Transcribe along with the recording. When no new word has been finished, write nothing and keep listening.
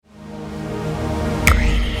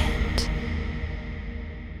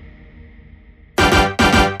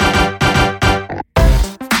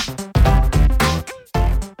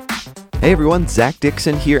Hey everyone, Zach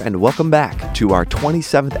Dixon here, and welcome back to our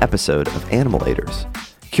 27th episode of Animalators,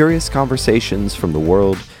 curious conversations from the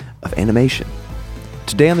world of animation.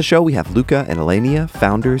 Today on the show we have Luca and Elenia,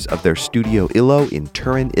 founders of their studio Illo in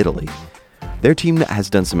Turin, Italy. Their team has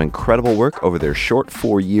done some incredible work over their short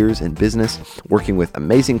 4 years in business, working with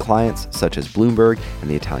amazing clients such as Bloomberg and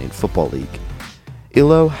the Italian Football League.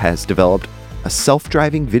 Illo has developed a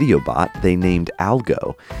self-driving video bot they named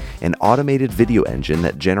Algo, an automated video engine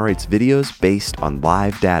that generates videos based on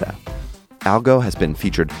live data. Algo has been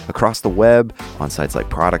featured across the web on sites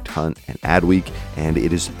like Product Hunt and Adweek, and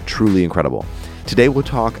it is truly incredible. Today we'll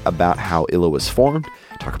talk about how Illo was formed,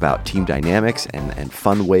 talk about team dynamics and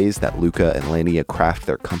fun ways that Luca and Elenia craft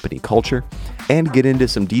their company culture, and get into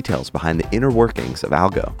some details behind the inner workings of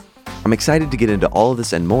Algo. I'm excited to get into all of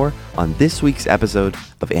this and more on this week's episode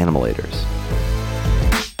of Animalators.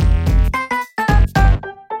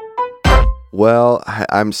 Well,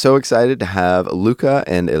 I'm so excited to have Luca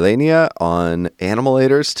and Elenia on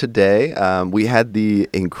Animalators today. We had the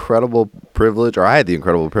incredible privilege, or I had the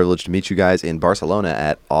incredible privilege to meet you guys in Barcelona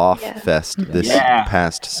at OFF-Fest this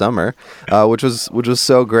past summer, which was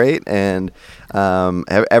so great. And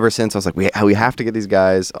ever since, I was like, we have to get these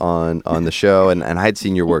guys on the show, and I had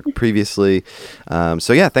seen your work previously.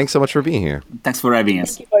 So yeah, thanks so much for being here. Thanks for having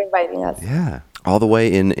us. Thank you for inviting us. Yeah, all the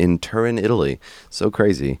way in Turin, Italy. So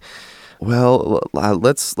crazy. Well,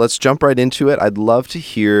 let's jump right into it. I'd love to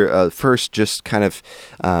hear first just kind of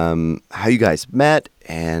how you guys met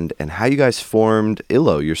and how you guys formed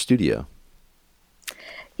Illo, your studio.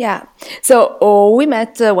 Yeah, so we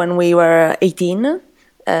met when we were 18.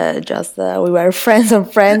 We were friends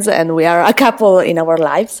of friends, and we are a couple in our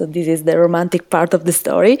lives. So this is the romantic part of the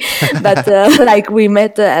story. But we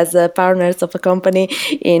met as partners of a company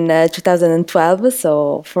in 2012,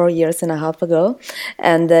 so 4 years and a half ago.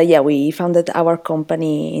 And we founded our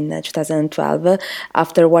company in 2012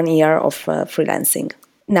 after 1 year of freelancing.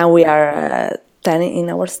 Now we are 10 in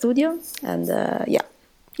our studio, and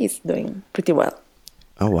it's doing pretty well.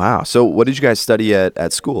 Oh wow! So what did you guys study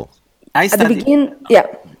at school? At the beginning,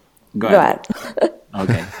 Go ahead.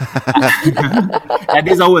 Okay.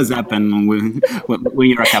 This always happens when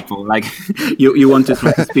you're a couple. Like you want to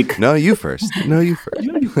speak. No, you first. No,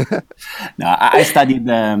 I studied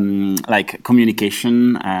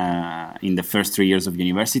communication in the first 3 years of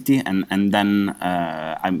university, and then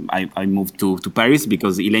I moved to Paris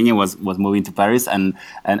because Elenia was moving to Paris, and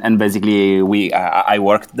basically I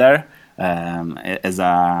worked there. In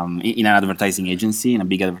an advertising agency, in a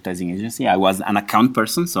big advertising agency. I was an account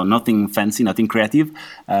person, so nothing fancy, nothing creative.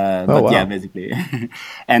 Yeah, basically.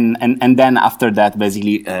 and then after that,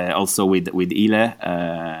 basically, also with Ile,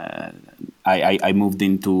 I moved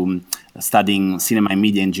into studying cinema and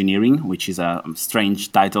media engineering, which is a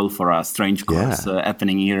strange title for a strange course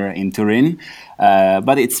happening here in Turin.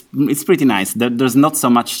 But it's pretty nice. There's not so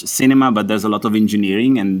much cinema, but there's a lot of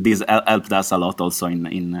engineering, and this helped us a lot also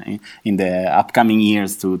in the upcoming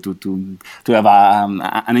years to have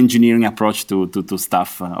an engineering approach to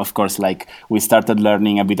stuff. Of course, like we started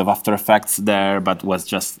learning a bit of After Effects there, but was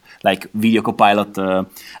just like Video Copilot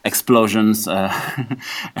explosions,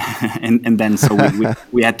 and then so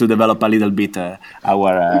we had to develop a little bit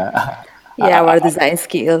our design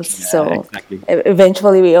skills. Exactly.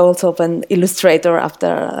 Eventually we also opened Illustrator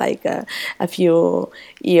after a few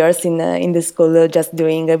years in the school, just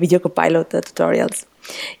doing Video Copilot tutorials.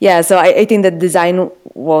 Yeah, so I think that design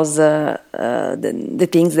was the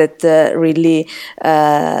things that really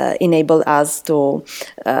enabled us to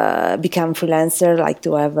become freelancer, like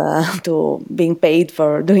to have to being paid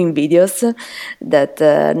for doing videos. That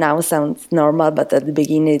now sounds normal, but at the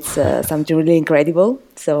beginning it's something really incredible.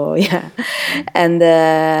 So yeah, and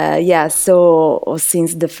so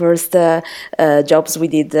since the first jobs we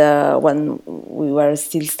did when we were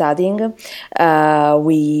still studying,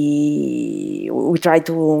 we tried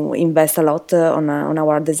to invest a lot on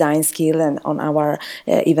our design skill and on our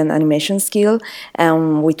even animation skill,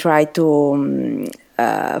 and we tried to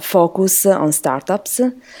focus on startups.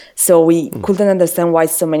 So we couldn't understand why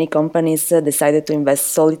so many companies decided to invest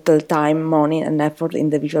so little time, money, and effort in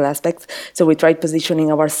the visual aspects. So we tried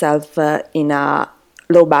positioning ourselves in a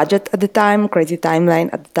low budget at the time, crazy timeline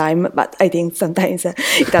at the time, but I think sometimes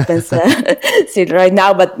it happens still right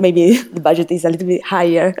now, but maybe the budget is a little bit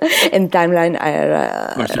higher and timeline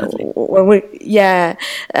are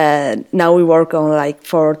now we work on like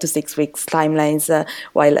 4 to 6 weeks timelines,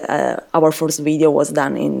 while our first video was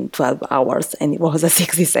done in 12 hours and it was a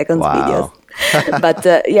 60 seconds video. But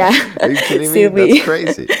Are you kidding me? That's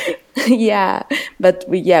crazy. Yeah, but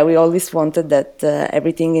we always wanted that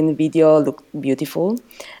everything in the video looked beautiful,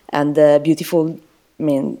 and beautiful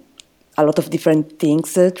mean a lot of different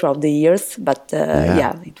things throughout the years. But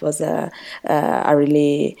it was a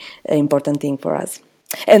really important thing for us.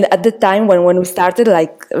 And at the time when we started,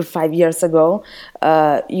 like 5 years ago,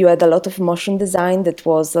 you had a lot of motion design that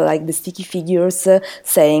was like the sticky figures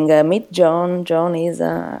saying, meet John, John is,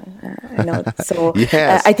 So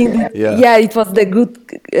yes. I think, it was the good,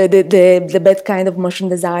 the bad kind of motion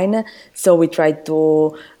design. So we tried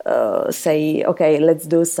to say, okay, let's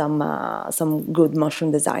do some good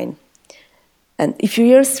motion design. And if you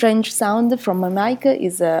hear strange sound from my mic,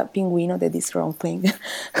 is a pinguino that is wrongling.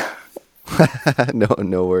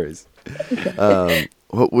 No worries.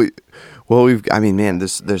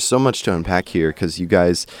 There's so much to unpack here because you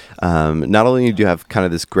guys, not only do you have kind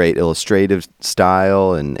of this great illustrative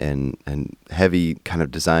style and heavy kind of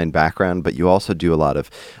design background, but you also do a lot of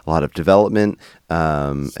development,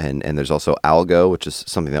 and there's also Algo, which is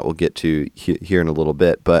something that we'll get to here in a little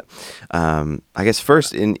bit. But I guess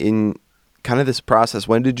first in kind of this process,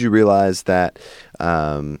 when did you realize that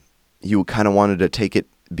you kind of wanted to take it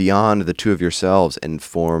beyond the two of yourselves and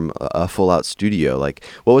form a full-out studio? Like,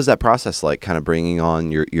 what was that process like, kind of bringing on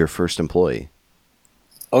your first employee?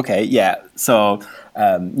 Okay, yeah. So,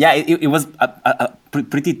 it was a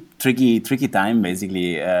pretty tricky time,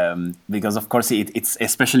 basically, because of course it's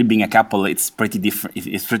especially being a couple, it's pretty different.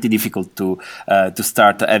 It's pretty difficult to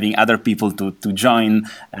start having other people to join.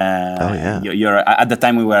 At the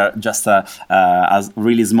time we were just a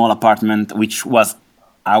really small apartment, which was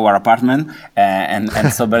our apartment, and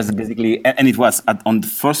so basically, and it was on the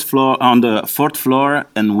fourth floor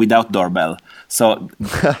and without doorbell. So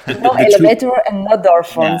no elevator and no door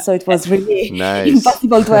phone. Yeah. So it was really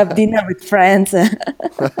impossible to have dinner with friends.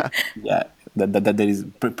 Yeah. That is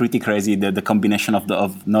pretty crazy, the combination of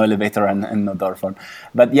no elevator and no door phone.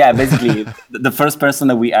 But yeah, basically the first person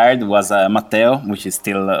that we hired was Matteo, which is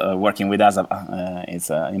still working with us. It's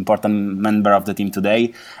an important member of the team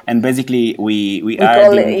today. And basically we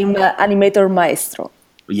hired call him Animator Maestro.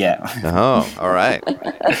 Yeah. Oh, all right.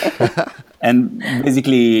 And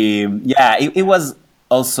basically, it was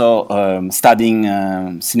also studying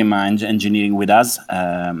cinema engineering with us,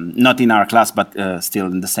 not in our class, but still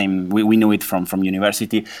in the same. We knew it from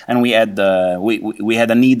university, and we had we had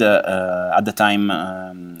a need at the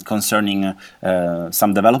time concerning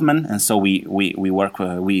some development, and so we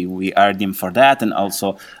hired him for that, and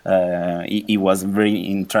also he was very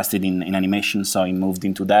interested in animation, so he moved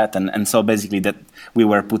into that, and so basically that we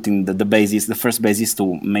were putting the first basis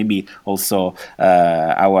to maybe also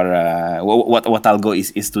our what Algo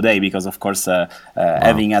is today, because of course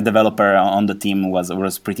having a developer on the team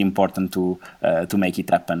was pretty important to make it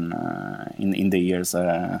happen in the years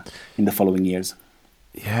in the following years.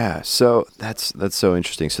 Yeah, so that's so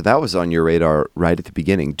interesting. So that was on your radar right at the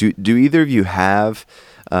beginning. Do either of you have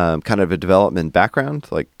kind of a development background,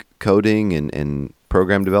 like coding and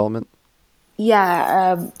program development?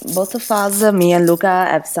 Yeah, both of us, me and Luca,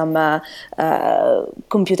 have some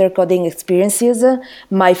computer coding experiences.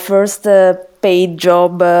 My first paid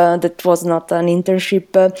job that was not an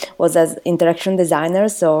internship was as interaction designer.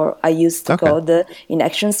 So I used to code in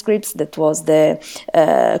ActionScripts. That was the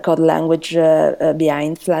code language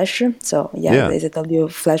behind Flash. So as I told you,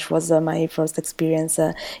 Flash was my first experience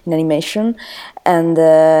in animation. And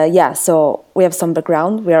so we have some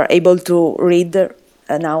background. We are able to read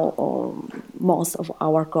now most of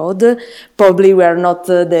our code. Probably we are not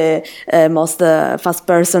the most fast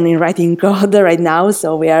person in writing code right now,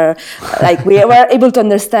 so we are we were able to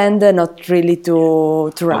understand, not really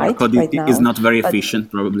to write. Our code right now is not very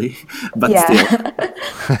efficient, probably, but still.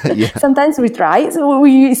 Sometimes we try. So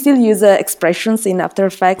we still use expressions in After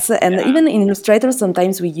Effects, and even in Illustrator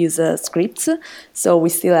sometimes we use scripts. So we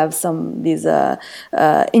still have this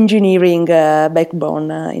engineering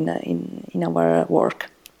backbone in our work.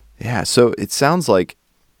 Yeah, so it sounds like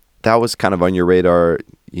that was kind of on your radar.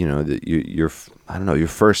 You know, that your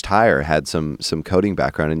first hire had some coding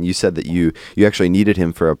background, and you said that you actually needed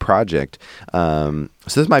him for a project. So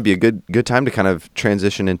this might be a good time to kind of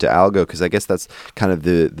transition into Algo, because I guess that's kind of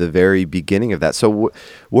the very beginning of that. So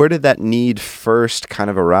where did that need first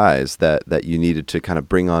kind of arise, that you needed to kind of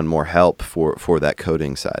bring on more help for that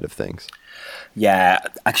coding side of things? Yeah,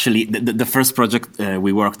 actually, the first project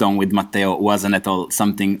we worked on with Matteo wasn't at all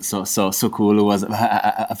something so cool. It was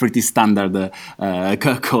a pretty standard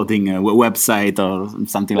coding website or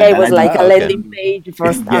something like that. It was like a landing page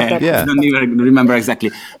for startup. I don't even remember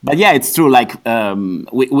exactly, but yeah, it's true. Like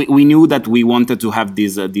we knew that we wanted to have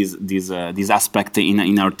this aspect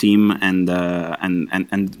in our team, and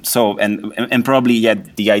probably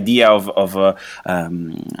the idea of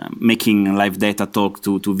making live data talk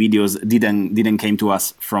to videos didn't didn't came to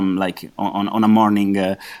us from like on a morning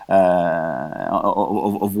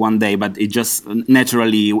of one day, but it just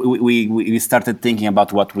naturally we started thinking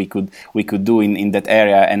about what we could do in that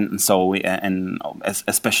area, and so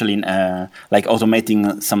especially in like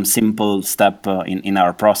automating some simple step in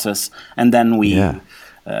our process, and then we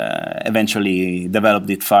eventually developed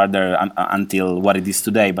it further until what it is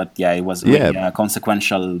today. But it was really a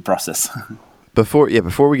consequential process.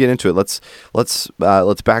 Before we get into it, let's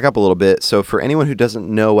back up a little bit. So for anyone who doesn't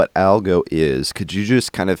know what Algo is, could you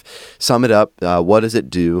just kind of sum it up? What does it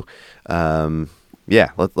do?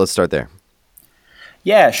 Let's start there.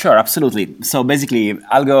 Yeah, sure, absolutely. So basically,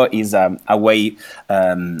 Algo is a way,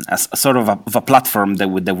 a sort of a platform that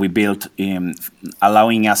we built,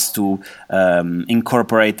 allowing us to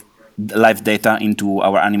incorporate live data into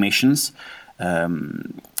our animations.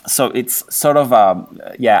 So it's sort of a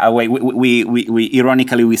way. We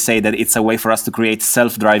ironically we say that it's a way for us to create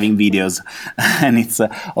self-driving videos, and it's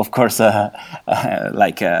of course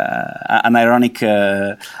like an ironic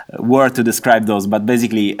word to describe those. But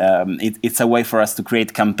basically, it's a way for us to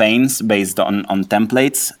create campaigns based on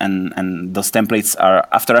templates, and those templates are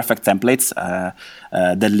After Effects templates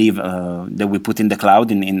that we put in the cloud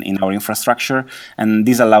in our infrastructure, and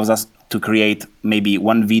this allows us to create maybe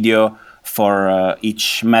one video for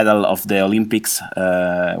each medal of the Olympics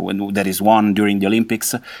that is won during the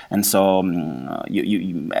Olympics. And so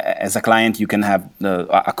you as a client, you can have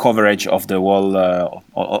a coverage of the whole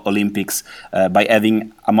Olympics by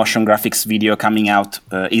having a motion graphics video coming out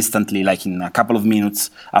instantly, like in a couple of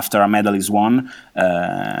minutes after a medal is won.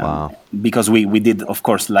 Wow. Because we did, of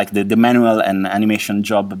course, like the manual and animation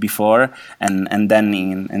job before, and then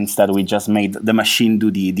instead we just made the machine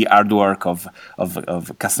do the hard work of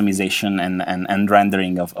customization and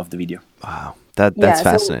rendering of the video. Wow. That's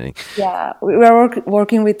fascinating. So, we were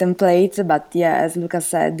working with templates, but as Luca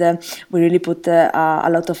said, we really put a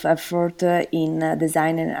lot of effort in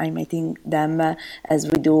design and animating them as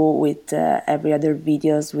we do with every other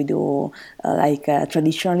videos we do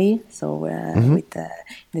traditionally. So with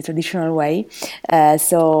the traditional way.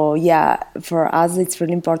 For us, it's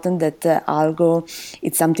really important that Algo,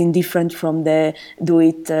 it's something different from the do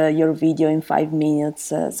it your video in 5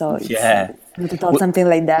 minutes. Something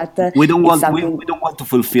like that. We don't want to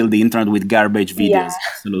fulfill the internet with garbage videos.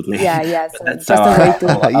 Absolutely. So that's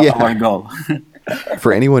our goal.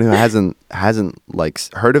 For anyone who hasn't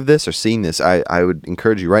heard of this or seen this, I would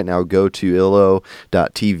encourage you right now, go to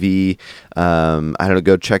illo.tv.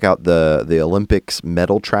 Go check out the Olympics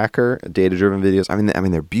medal tracker, data-driven videos. I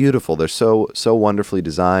mean they're beautiful. They're so wonderfully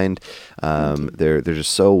designed. They're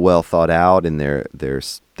just so well thought out in their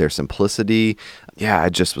simplicity. I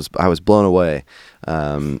was blown away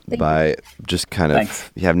by just kind of.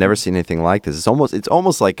 Thanks. I've never seen anything like this. It's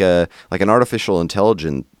almost like an artificial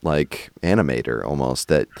intelligent animator almost,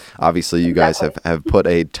 that obviously you guys have put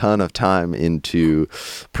a ton of time into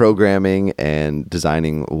programming and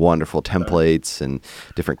designing wonderful templates and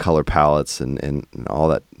different color palettes and all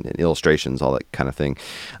that, and illustrations, all that kind of thing.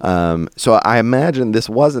 So I imagine this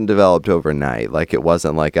wasn't developed overnight. Like, it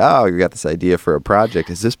wasn't like, oh, you got this idea for a project.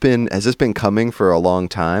 Has this been coming for a long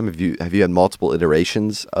time? Have you had multiple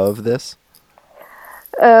iterations of this?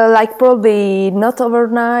 Probably not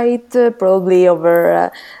overnight, probably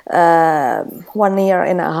over 1 year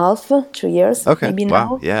and a half, 2 years, maybe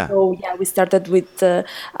now. Yeah. So we started with a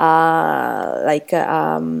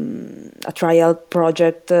trial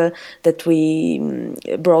project that we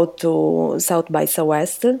brought to South by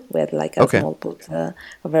Southwest. We had a small booth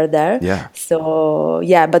over there. Yeah. So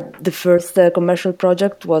but the first commercial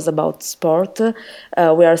project was about sport.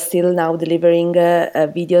 We are still now delivering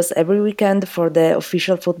videos every weekend for the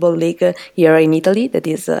official football league here in Italy. That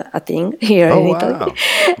is a thing here in Italy.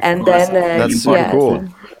 And then that's super cool.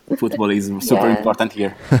 Football is super important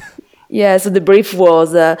here. So the brief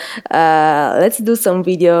was let's do some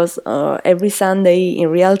videos every Sunday in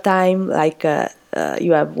real time,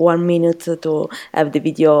 you have 1 minute to have the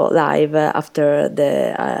video live after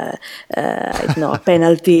the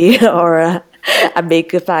penalty or a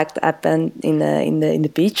big fact happened in the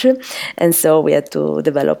pitch, and so we had to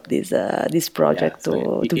develop this project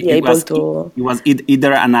to be able to. It was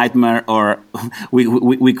either a nightmare or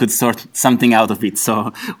we could sort something out of it.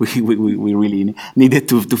 So we really needed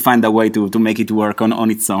to find a way to make it work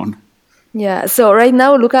on its own. Yeah. So right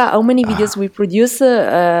now, Luca, how many videos we produce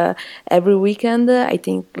every weekend? I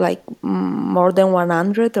think more than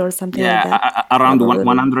 100 or something like that. Around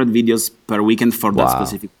 100 videos per weekend for that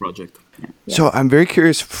specific project. So I'm very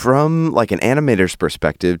curious, from like an animator's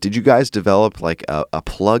perspective, did you guys develop like a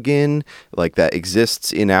plugin like that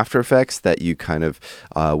exists in After Effects that you kind of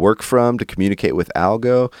work from to communicate with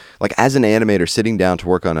Algo? Like as an animator sitting down to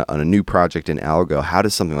work on a new project in Algo, how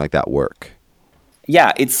does something like that work?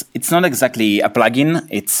 Yeah, it's not exactly a plugin.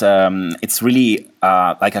 It's really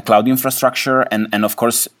like a cloud infrastructure, and of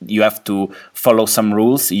course you have to follow some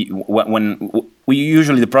rules. When we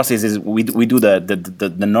usually, the process is we do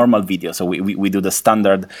the normal video, so we do the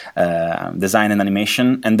standard design and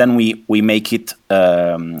animation, and then we make it,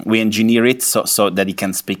 we engineer it so that it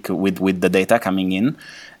can speak with the data coming in.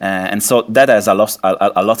 And so that has a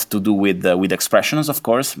lot to do with expressions, of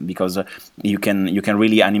course, because you can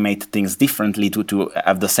really animate things differently to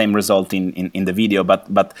have the same result in the video.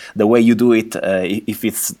 But the way you do it, if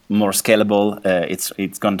it's more scalable,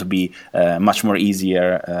 it's going to be much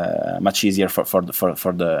easier for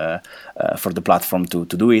the platform to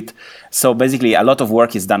do it. So basically, a lot of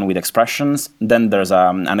work is done with expressions. Then there's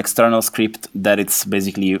an external script that it's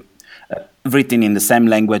basically written in the same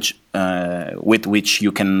language with which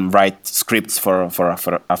you can write scripts for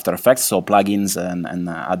After Effects, so plugins and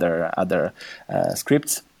other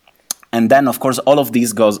scripts. And then, of course, all of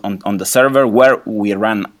these goes on the server where we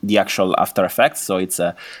run the actual After Effects. So it's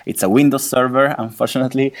a Windows server.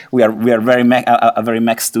 Unfortunately, we are very a very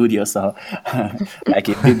Mac studio. So like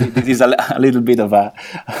this is a little bit of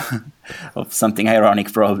of something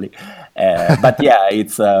ironic, probably. But yeah,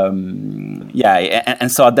 it's and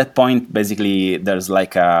so at that point, basically, there's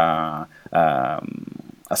like a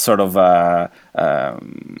sort of a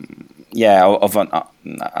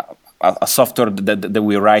software that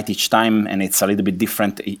we write each time, and it's a little bit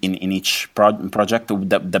different in each project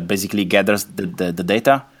that basically gathers the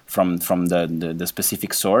data from the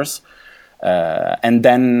specific source, and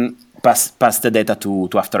then pass the data to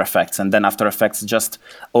After Effects, and then After Effects just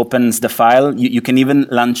opens the file. You can even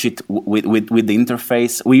launch it with the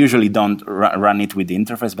interface. We usually don't run it with the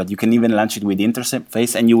interface, but you can even launch it with the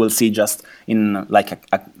interface, and you will see just in like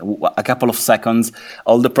a couple of seconds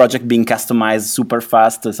all the project being customized super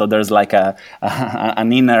fast. So there's like an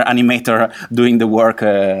inner animator doing the work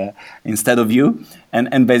instead of you.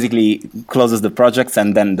 And basically closes the projects,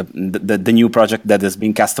 and then the new project that has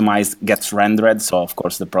been customized gets rendered. So of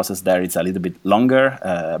course the process there is a little bit longer,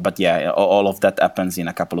 but yeah, all of that happens in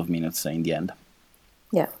a couple of minutes in the end.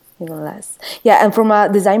 Yeah, even less. Yeah, and from a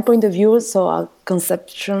design point of view, so a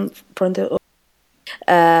conception point of view,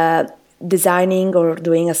 designing or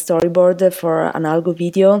doing a storyboard for an Algo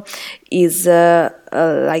video is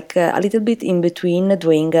like a little bit in between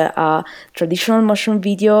doing a traditional motion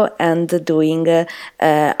video and doing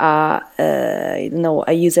a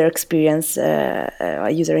user experience,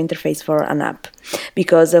 a user interface for an app,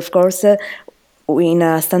 because of course in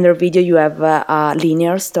a standard video you have a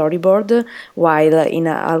linear storyboard, while in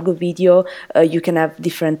an Algo video you can have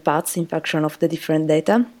different paths in function of the different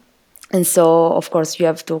data. And so, of course, you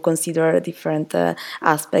have to consider different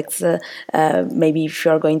aspects. Maybe if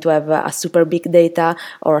you are going to have a super big data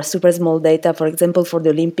or a super small data. For example, for the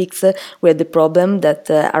Olympics, we had the problem that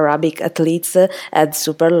Arabic athletes had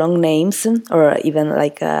super long names, or even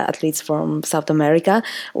like athletes from South America,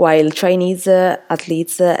 while Chinese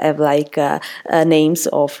athletes have like names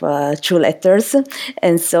of 2 letters.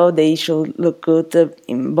 And so they should look good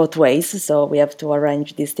in both ways. So we have to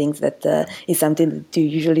arrange these things. That is something that you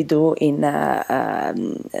usually do in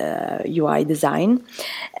UI design.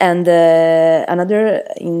 And another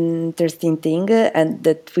interesting thing, and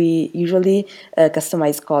that we usually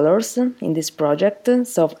customize colors in this project.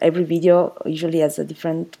 So every video usually has a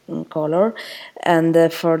different color.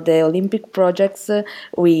 And for the Olympic projects,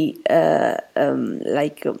 we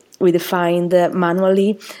defined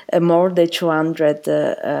manually more than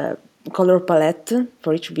 200 color palette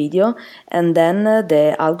for each video, and then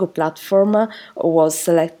the Algo platform was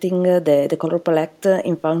selecting the color palette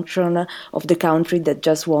in function of the country that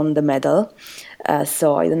just won the medal.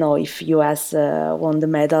 So I don't know, if US won the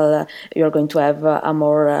medal, you're going to have a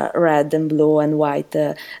more red and blue and white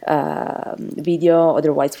video.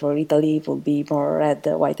 Otherwise, for Italy, it will be more red,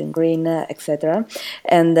 white, and green, etc.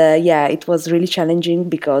 And it was really challenging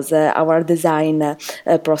because our design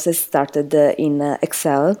process started in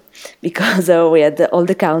Excel, because we had all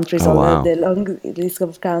the countries, the long list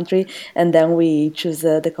of country, and then we choose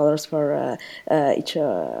the colors for each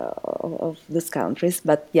of those countries.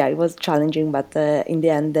 But yeah, it was challenging, but in the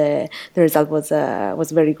end, the result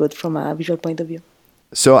was very good from a visual point of view.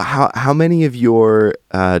 So how many of your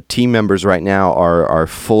team members right now are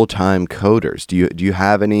full-time coders? Do you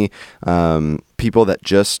have any people that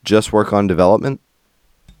just work on development?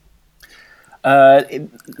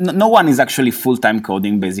 No one is actually full-time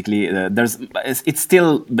coding. Basically, it's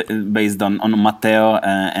still based on Matteo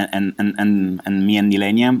and me and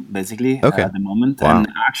Ilenia, basically, at the moment. Wow. And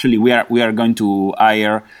actually, we are going to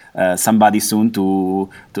hire somebody soon to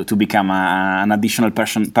become an additional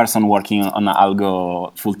person working on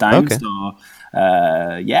Algo full-time. Okay. So.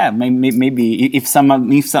 Maybe if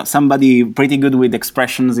somebody pretty good with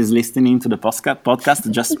expressions is listening to the podcast,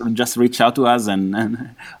 just reach out to us,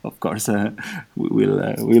 and of course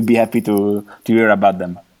we'll be happy to hear about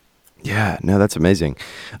them. Yeah, no, that's amazing.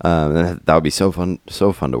 That would be so fun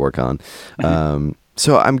to work on.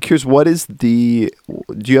 So I'm curious, do you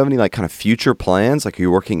have any like kind of future plans? Like, do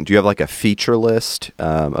you have like a feature list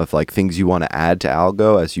of like things you want to add to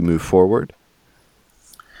Algo as you move forward?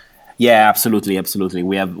 Yeah, absolutely.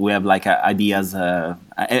 We have like ideas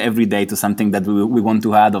every day to something that we want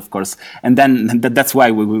to add, of course, and then that's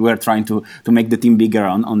why we were trying to make the team bigger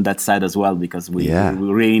on that side as well, because we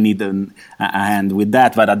really need a hand with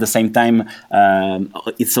that. But at the same time,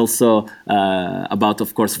 it's also about,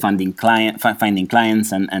 of course, finding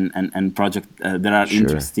clients and projects that are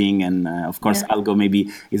interesting, and of course, Algo maybe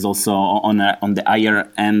is also on the higher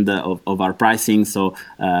end of our pricing. So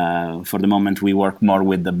for the moment, we work more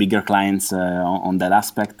with the bigger clients on that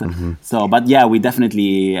aspect. Mm-hmm. So, but yeah, we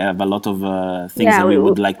definitely have a lot of things that we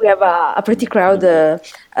would like. We have a pretty crowded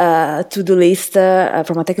to-do list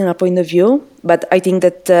from a technical point of view, but I think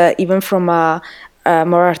that even from a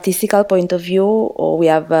more artistical point of view, we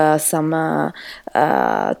have some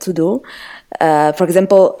to do. For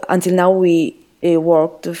example, until now we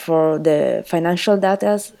worked for the financial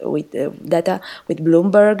data with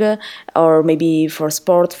Bloomberg, or maybe for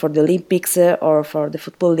sport, for the Olympics, or for the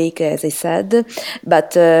Football League, as I said.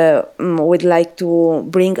 But we'd like to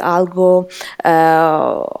bring Algo,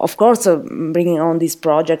 of course, bringing on these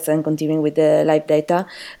projects and continuing with the live data.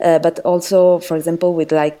 But also, for example,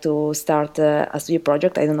 we'd like to start a studio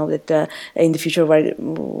project. I don't know that in the future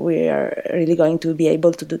we are really going to be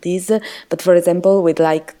able to do this. But for example, we'd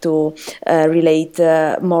like to relate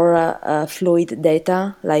more fluid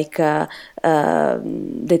data, like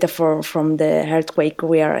data from the earthquake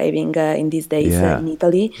we are having in these days in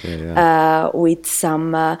Italy, with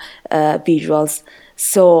some visuals.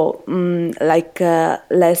 So like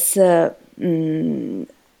less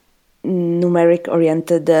numeric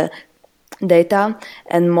oriented data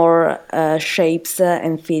and more shapes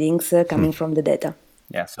and feelings coming from the data.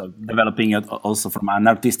 Yeah, so developing it also from an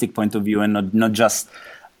artistic point of view and not just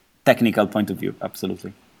technical point of view.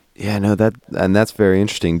 Absolutely. Yeah, no, that's very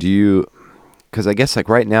interesting. Because I guess like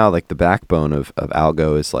right now, like the backbone of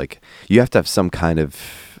Algo is like you have to have some kind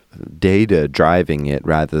of data driving it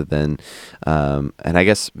rather than, and I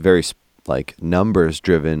guess very like numbers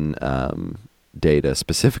driven data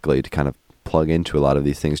specifically to kind of plug into a lot of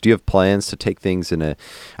these things. Do you have plans to take things I don't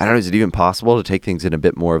know, is it even possible to take things in a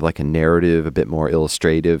bit more of like a narrative, a bit more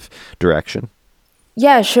illustrative direction?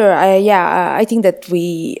 Yeah, sure. I think that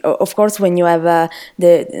of course, when you have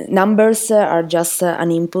the numbers are just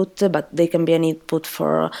an input, but they can be an input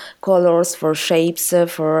for colors, for shapes,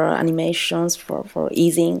 for animations, for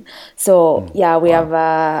easing. So we have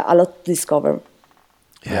a lot to discover.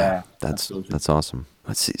 Yeah, that's awesome.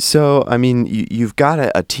 Let's see. So, I mean, you've got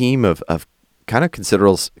a team of kind of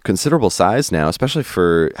considerable size now, especially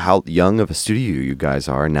for how young of a studio you guys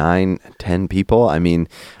are, 9-10 people. I mean,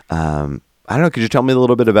 I don't know, could you tell me a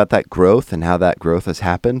little bit about that growth and how that growth has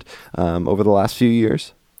happened over the last few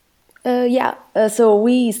years? So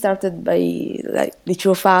we started by like the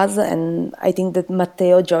two of us, and I think that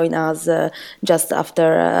Matteo joined us just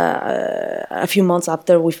after a few months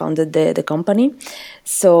after we founded the company.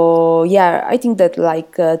 So I think that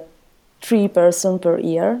like 3 person per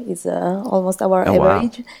year is almost our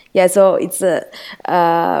average. Wow. Yeah, so it's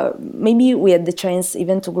maybe we had the chance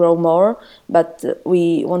even to grow more, but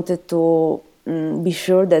we wanted to be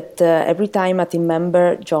sure that every time a team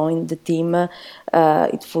member joined the team,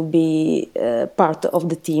 it would be part of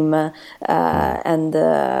the team and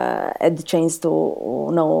had the chance to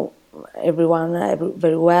know everyone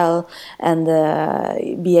very well and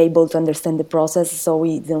be able to understand the process. So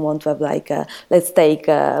we didn't want to have like let's take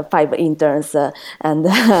 5 interns and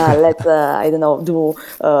let's I don't know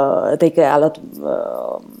take a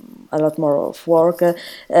lot more of work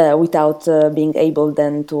without being able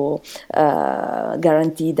then to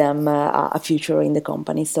guarantee them a future in the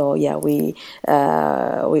company. So we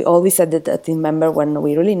always had a team member when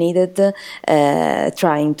we really needed,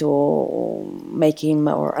 trying to make him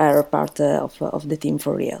or her part of the team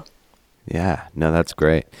for real. Yeah, no, that's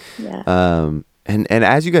great. Yeah. And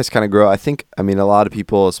as you guys kind of grow, I mean, a lot of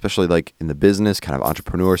people, especially like in the business kind of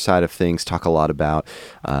entrepreneur side of things, talk a lot about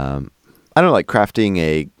I don't know, like crafting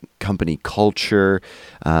a company culture,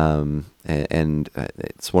 and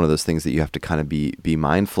it's one of those things that you have to kind of be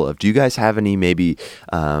mindful of. Do you guys have any maybe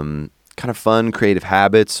kind of fun creative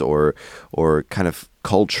habits or kind of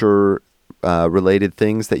culture related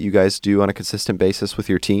things that you guys do on a consistent basis with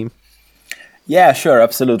your team? Yeah, sure,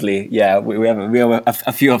 absolutely. Yeah, we have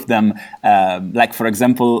a few of them. Like for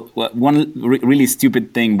example, one really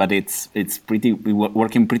stupid thing, but it's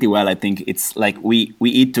working pretty well. I think it's like we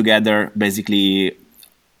eat together basically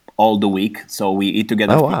all the week. So we eat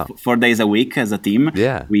together 4 days a week as a team.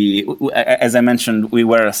 Yeah. We, as I mentioned, we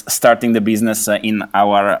were starting the business in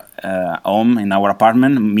our home, in our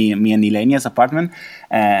apartment, me and Ilenia's apartment.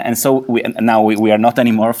 And so now we are not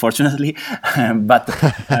anymore, fortunately. But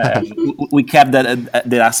we kept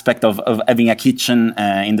the aspect of having a kitchen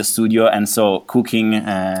in the studio. And so cooking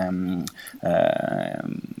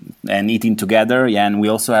and eating together. Yeah, and we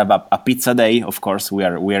also have a pizza day. Of course, we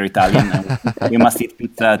are Italian. And we must eat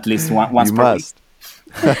pizza at least once per week.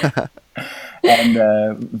 And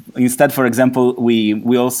instead, for example,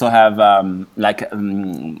 we also have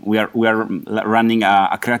we are running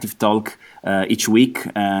a creative talk each week,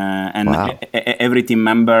 and every team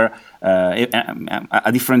member,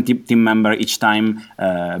 a different team member each time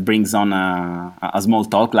brings on a small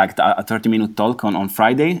talk, like a 30-minute talk on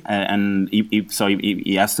Friday, and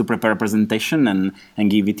he has to prepare a presentation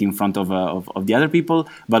and give it in front of the other people,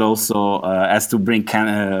 but also has to bring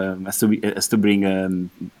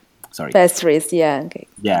pastries, yeah. Okay.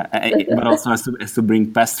 Yeah, but also has to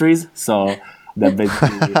bring pastries, so that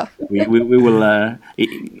basically we will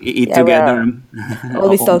eat together.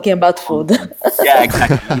 Always talking about food. Yeah,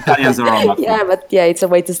 exactly. Italians are all about food. Yeah, but yeah, it's a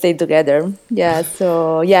way to stay together. Yeah,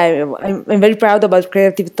 so yeah, I'm very proud about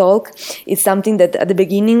Creative Talk. It's something that at the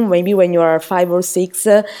beginning, maybe when you are 5 or 6,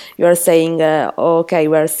 you are saying, okay,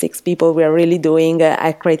 we are 6 people, we are really doing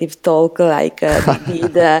a Creative Talk like they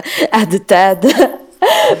did at the TED.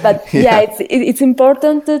 But yeah, it's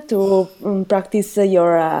important to practice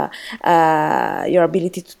your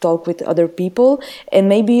ability to talk with other people, and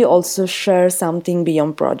maybe also share something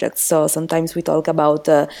beyond projects. So sometimes we talk about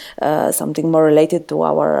something more related to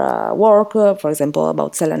our work, for example,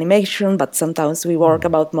 about cell animation, but sometimes we work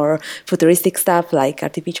about more futuristic stuff like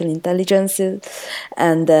artificial intelligence,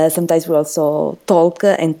 and sometimes we also talk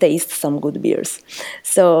and taste some good beers.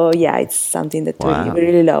 So yeah, it's something that we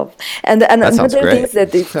really love. And another thing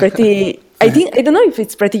that is pretty, I don't know if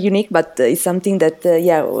it's pretty unique, but it's something that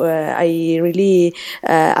I really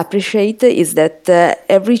appreciate, is that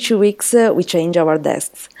every 2 weeks we change our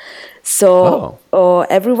desks. So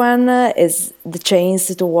everyone has the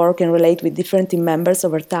chance to work and relate with different team members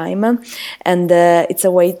over time, and it's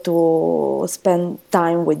a way to spend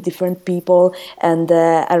time with different people and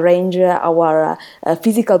arrange our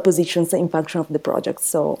physical positions in function of the project.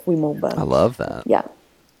 So we move. I love that. Yeah.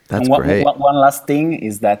 That's great. One last thing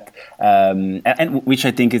is that, and which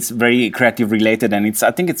I think is very creative related, and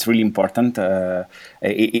I think it's really important,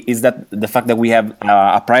 is that the fact that we have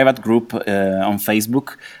a private group on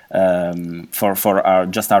Facebook for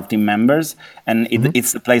our team members, and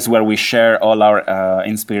it's a place where we share all our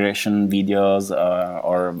inspiration videos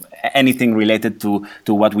or anything related to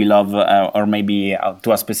what we love, or maybe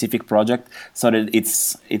to a specific project. So that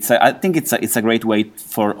I think it's a great way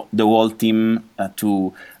for the whole team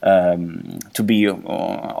to be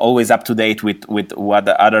always up to date with what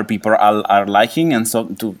the other people are liking, and so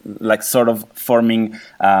to like sort of forming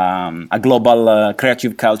a global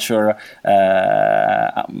creative culture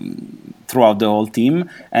throughout the whole team.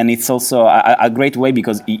 And it's also a great way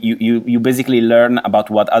because you basically learn about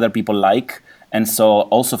what other people like. And so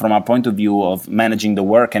also from our point of view of managing the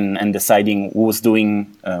work and deciding who's doing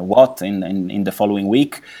what in the following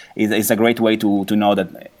week, is a great way to know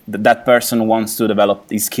that person wants to develop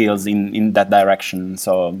these skills in that direction.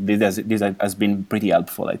 So this has been pretty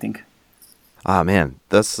helpful, I think. Ah, man,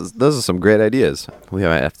 those are some great ideas. We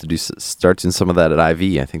might have to start in some of that at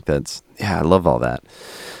IV. I think I love all that.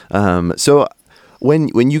 So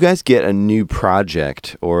when you guys get a new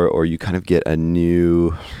project or you kind of get a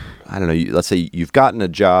new, I don't know, let's say you've gotten a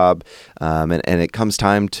job and it comes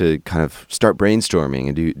time to kind of start brainstorming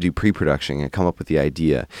and do pre-production and come up with the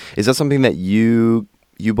idea. Is that something that you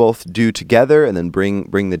both do together and then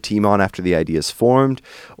bring the team on after the idea is formed?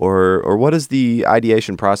 Or what does the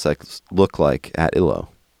ideation process look like at ILO?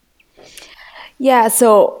 Yeah,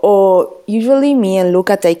 so usually me and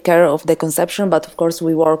Luca take care of the conception, but of course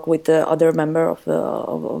we work with the other member of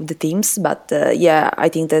the teams. But yeah, I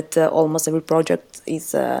think that almost every project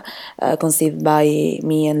is conceived by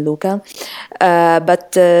me and Luca.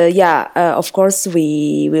 But yeah, of course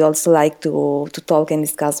we also like to talk and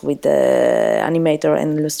discuss with the animator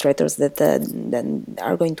and illustrators that then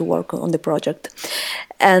are going to work on the project.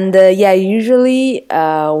 And yeah, usually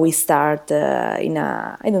we start in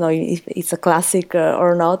a, I don't know if it's a classic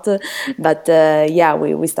or not, but yeah,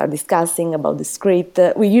 we start discussing about the script.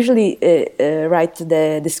 We usually write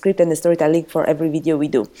the script and the storytelling for every video we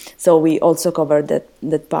do. So we also cover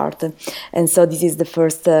that part. And so this is the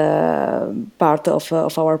first part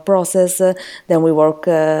of our process. Then we work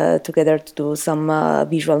together to do some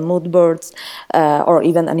visual mood boards or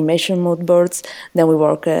even animation mood boards. Then we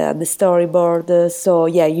work at the storyboard.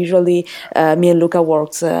 So yeah, usually me and Luca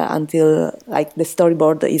works until like the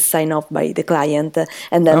storyboard is signed off by the client,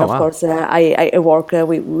 and then course I work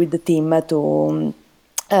with the team to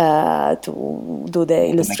do the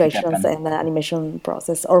illustrations and animation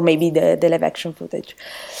process, or maybe the live action footage.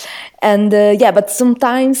 And yeah, but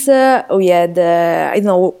sometimes we had, I don't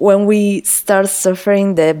know, when we start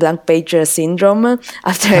suffering the blank page syndrome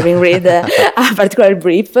after having read a particular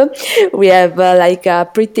brief, we have like a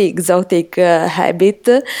pretty exotic habit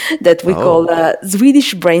that we call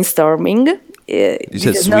Swedish brainstorming. You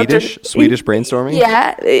said Swedish brainstorming?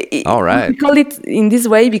 Yeah. All right. We call it in this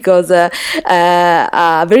way because a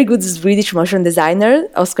very good Swedish motion designer,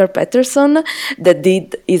 Oscar Pettersson, that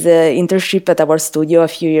did his internship at our studio a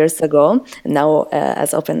few years ago, now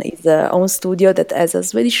has opened his own studio that has a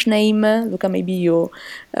Swedish name. Luca, maybe you...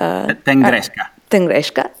 Tengreska.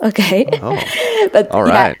 Tengreska, okay. Oh. But, all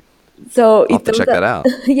right. Yeah, so I'll have to check that out.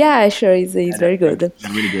 Yeah, sure, he's very good.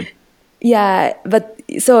 Really good. Yeah, but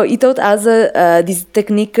so he taught us this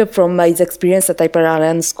technique from his experience at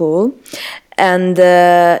Hyperalien School. And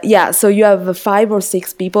yeah, so you have 5 or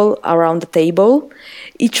 6 people around the table.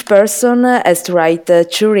 Each person has to write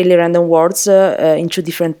 2 really random words in 2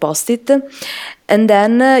 different post-it. And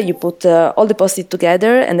then you put all the post-it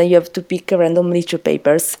together, and then you have to pick randomly 2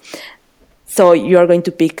 papers. So you are going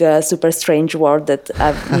to pick a super strange word that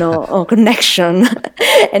have no connection,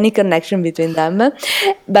 any connection between them.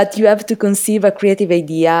 But you have to conceive a creative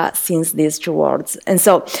idea since these 2 words. And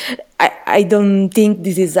so I don't think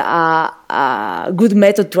this is a good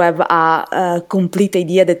method to have a complete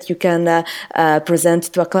idea that you can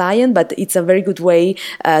present to a client, but it's a very good way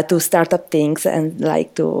to start up things and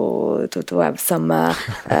like to have some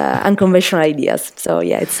unconventional ideas. So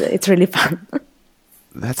yeah, it's really fun.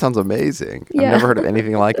 That sounds amazing. Yeah. I've never heard of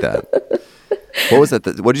anything like that. What was that?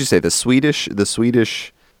 What did you say? The Swedish. We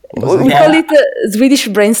call it Swedish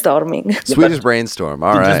brainstorming. Swedish brainstorm.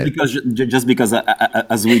 All right. Just because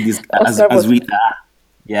a Swedish,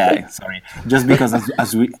 yeah. Sorry. Just because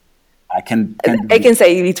as we, I can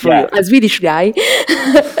say it for you. A Swedish guy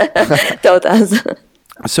taught us.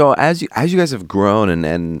 So as you guys have grown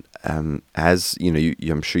and as you know,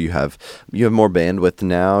 I'm sure you have more bandwidth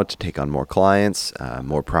now to take on more clients,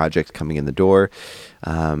 more projects coming in the door.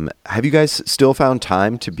 Have you guys still found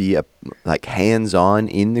time to be like hands-on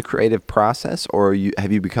in the creative process, or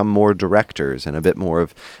have you become more directors and a bit more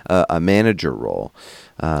of a manager role?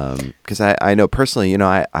 Because I know personally, you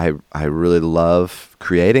know, I really love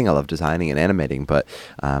creating, I love designing and animating, but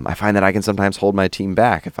I find that I can sometimes hold my team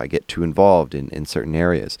back if I get too involved in certain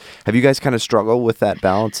areas. Have you guys kind of struggled with that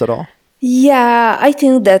balance at all? Yeah, I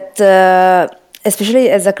think that especially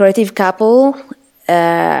as a creative couple,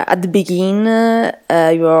 at the beginning,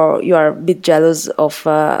 you are a bit jealous of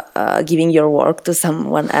giving your work to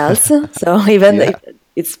someone else. So even if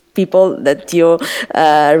it's people that you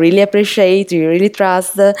really appreciate, you really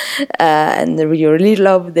trust, and you really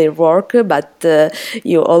love their work, but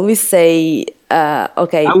you always say,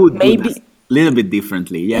 okay, I would maybe a little bit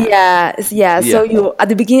differently. Yeah. So you at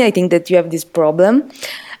the beginning, I think that you have this problem,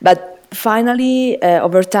 but finally,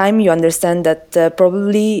 over time, you understand that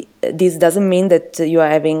probably this doesn't mean that you are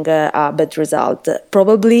having a bad result.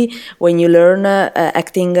 Probably when you learn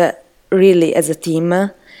acting really as a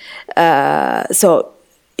team, so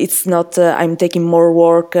it's not I'm taking more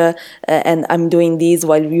work and I'm doing this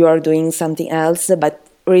while you are doing something else, but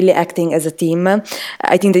really acting as a team,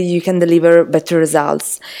 I think that you can deliver better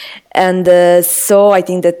results. And so I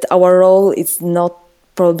think that our role is not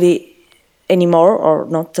probably anymore, or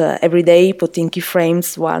not every day putting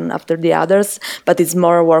keyframes one after the others, but it's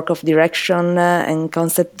more a work of direction and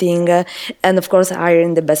concepting, and of course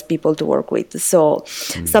hiring the best people to work with. So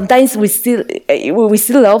sometimes we still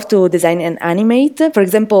love to design and animate. For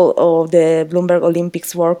example, the Bloomberg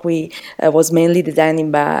Olympics work was mainly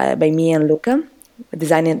designed by me and Luca.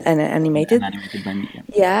 designed and animated. And animated by me.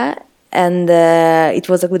 Yeah. And it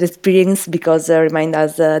was a good experience because remind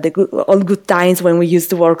us all good times when we used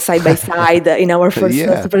to work side by side in our first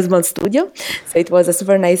super small studio. So it was a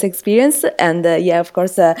super nice experience. And of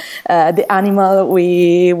course, the animal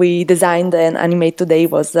we designed and animate today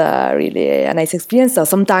was really a nice experience. So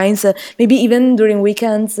sometimes, maybe even during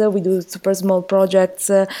weekends, we do super small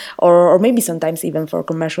projects, or maybe sometimes even for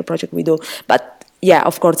commercial project we do. But yeah,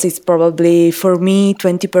 of course, it's probably for me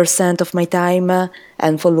 20% of my time,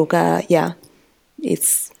 and for Luca,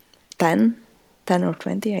 it's 10 or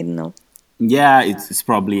 20, I don't know. Yeah, it's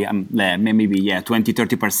probably maybe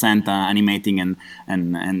 20-30% animating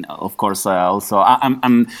and of course also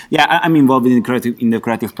I'm involved in the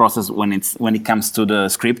creative process when it comes to the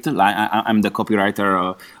script. I'm the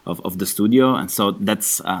copywriter of the studio, and so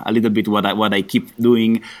that's a little bit what I keep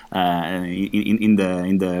doing in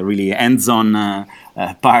the really hands-on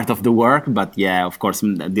part of the work. But yeah, of course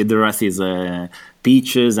the rest is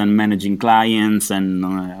pitches and managing clients, and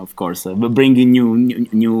of course bringing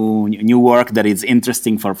new work that is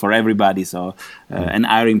interesting for everybody. So and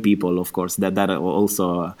hiring people, of course, that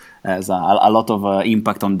also has a lot of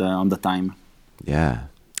impact on the time. Yeah.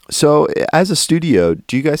 So as a studio,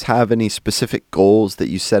 do you guys have any specific goals that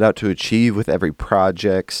you set out to achieve with every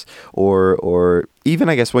project, or even,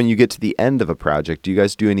 I guess, when you get to the end of a project, do you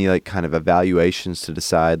guys do any like kind of evaluations to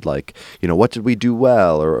decide, like, what did we do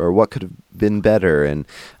well, or what could have been better? And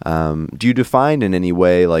do you define in any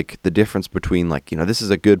way like the difference between, like, this is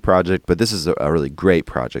a good project, but this is a really great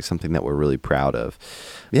project, something that we're really proud of?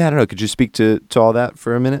 Yeah, I don't know. Could you speak to all that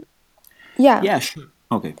for a minute? Yeah, sure.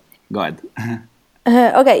 Okay, go ahead.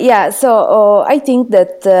 Okay, yeah. So I think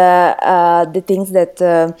that the things that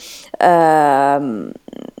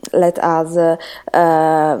let us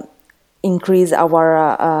increase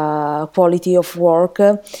our quality of work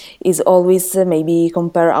is always maybe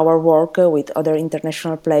compare our work with other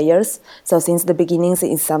international players. So since the beginnings,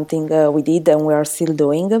 it's something we did and we are still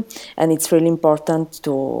doing, and it's really important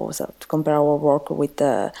to compare our work with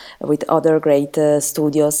other great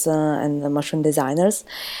studios and motion designers.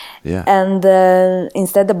 Yeah. And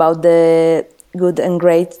instead about the good and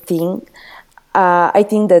great thing, I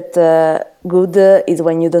think that good is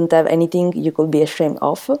when you don't have anything you could be ashamed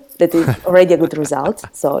of. That is already a good result,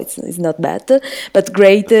 so it's not bad. But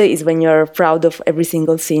great is when you're proud of every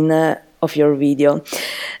single scene of your video.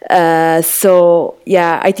 So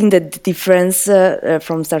yeah, I think that the difference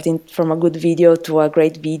from starting from a good video to a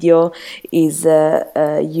great video is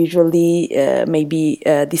usually maybe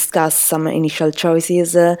discuss some initial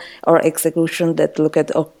choices or execution that look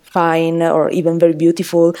at fine or even very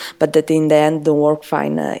beautiful, but that in the end don't work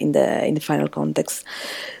fine in the final context.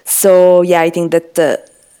 So yeah, I think that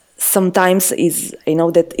sometimes I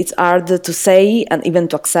know that it's hard to say and even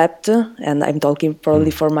to accept, and I'm talking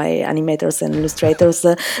probably for my animators and illustrators,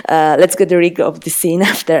 let's get rid of the scene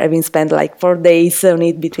after having spent like 4 days on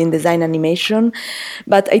it between design and animation.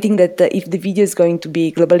 But I think that if the video is going to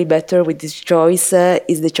be globally better with this choice,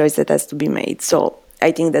 is the choice that has to be made. So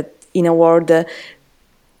I think that in a word,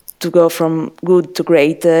 to go from good to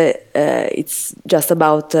great, it's just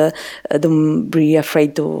about don't be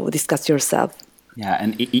afraid to discuss yourself. Yeah,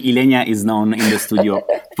 and Ilenia is known in the studio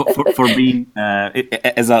for being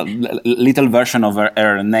as a little version of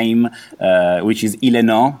her name, which is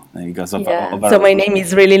Ileno, because of so my name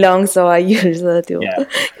is really long, so I use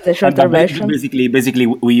the shorter version. Basically,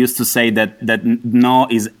 we used to say that no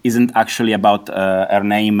isn't actually about her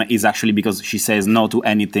name, is actually because she says no to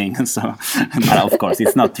anything. So, but of course,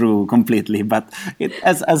 it's not true completely, but it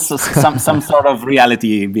has some sort of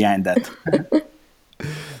reality behind that.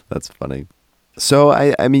 That's funny. So,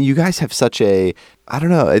 I mean, you guys have such I don't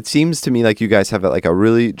know, it seems to me like you guys have like a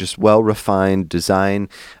really just well-refined design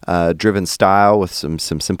driven style with some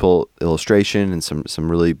simple illustration and some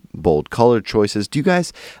really bold color choices. Do you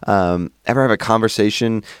guys ever have a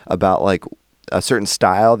conversation about like a certain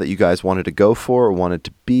style that you guys wanted to go for or wanted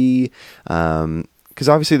to be? Because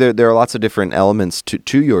obviously there are lots of different elements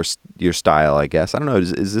to your style, I guess. I don't know,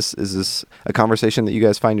 is this a conversation that you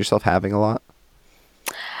guys find yourself having a lot?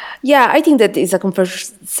 Yeah, I think that is a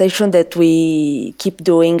conversation that we keep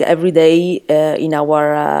doing every day in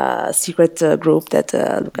our secret group that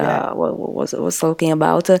Luca was talking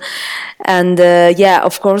about. And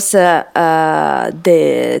of course,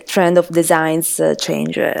 the trend of designs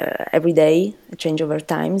change every day, change over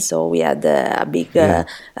time. So we had a big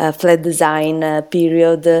flat design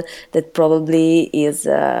period that probably is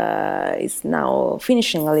now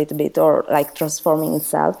finishing a little bit or like transforming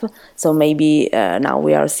itself. So maybe now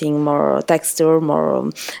we are seeing more texture, more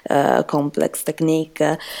complex technique.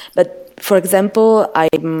 But for example,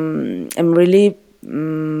 I'm really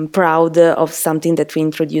proud of something that we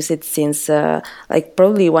introduced since like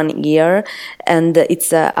probably 1 year, and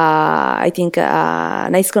it's I think a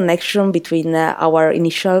nice connection between our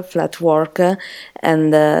initial flat work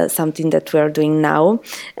and something that we are doing now,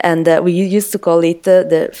 and we used to call it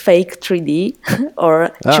the fake 3D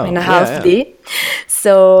or 2.5D.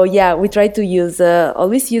 So yeah, we try to use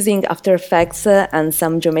always using After Effects and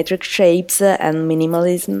some geometric shapes and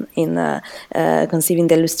minimalism in conceiving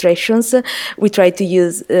the illustrations. We try to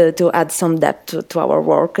use to add some depth to our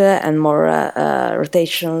work and more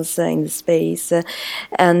rotations in the space,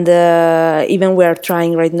 and even we are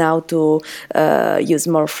trying right now to use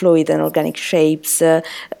more fluid and organic shapes. We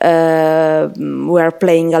are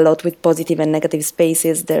playing a lot with positive and negative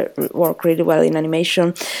spaces that work really well in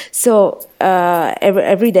animation. So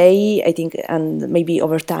every day, I think, and maybe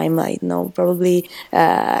over time, I don't know, probably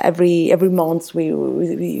every month me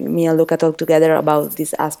and Luca talk together about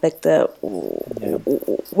this aspect,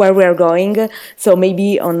 where we are going. So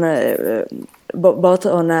maybe on both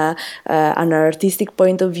on an artistic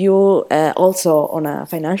point of view, also on a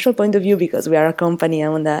financial point of view, because we are a company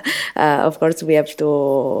and of course we have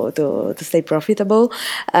to stay profitable.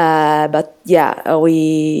 But yeah,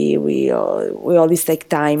 we always take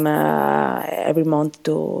time every month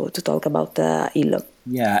to talk about Illo.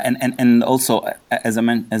 Yeah, and also as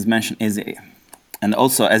mentioned is. And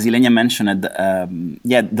also, as Ilenia mentioned,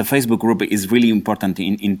 the Facebook group is really important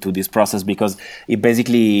into this process, because it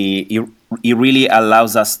basically it really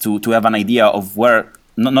allows us to have an idea of where,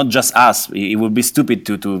 not just us. It would be stupid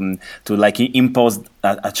to like impose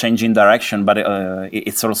a change in direction, but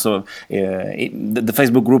it's also the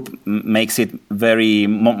Facebook group makes it very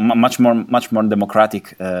much more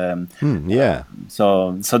democratic.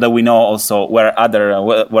 So that we know also where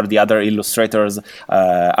the other illustrators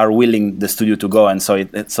are willing the studio to go, and so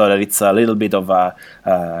that it's a little bit of a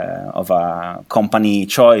company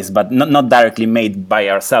choice, but not directly made by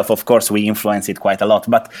ourselves. Of course, we influence it quite a lot,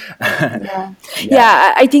 but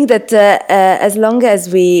yeah, I think that as long as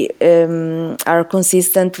we are consistent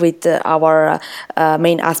with our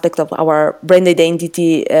main aspect of our brand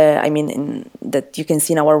identity, that you can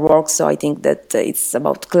see in our work. So I think that it's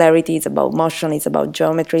about clarity, it's about motion, it's about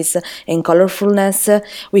geometries and colorfulness.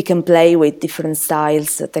 We can play with different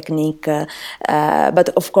styles, technique, but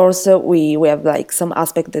of course we have like some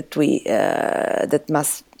aspect that that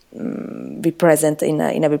must be present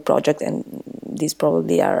in every project, and these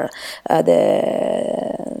probably are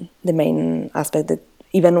the main aspect that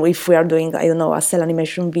even if we are doing, I don't know, a cell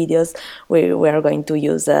animation videos, we are going to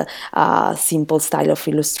use a simple style of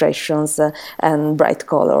illustrations and bright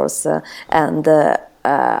colors and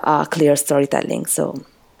a clear storytelling. So,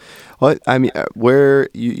 well, I mean, where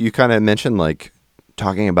you kind of mentioned like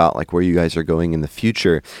talking about like where you guys are going in the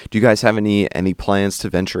future. Do you guys have any plans to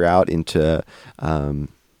venture out into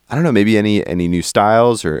I don't know, maybe any new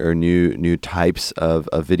styles or new types of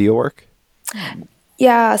video work?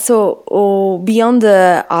 Yeah, so beyond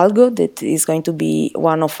the Algo, that is going to be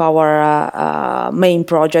one of our main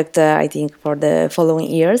projects, I think, for the following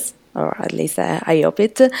years, or at least I hope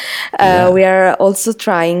it. We are also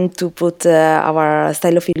trying to put our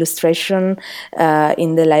style of illustration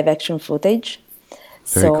in the live action footage.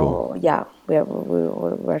 Very cool. Yeah,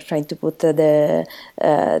 we're trying to put the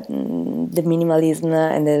minimalism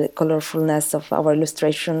and the colorfulness of our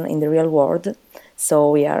illustration in the real world.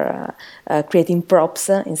 So we are creating props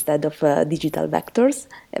instead of digital vectors,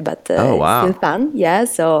 but still fun. Yeah,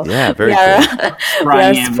 so very cool. We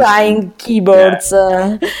are spraying keyboards,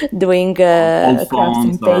 doing crafts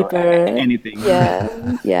in paper, anything. Yeah,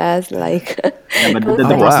 yes, like. Yeah, but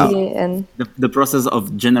the process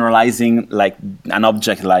of generalizing like an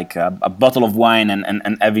object, like a bottle of wine,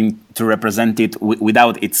 and having to represent it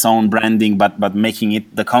without its own branding, but making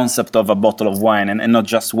it the concept of a bottle of wine, and not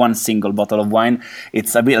just one single bottle of wine.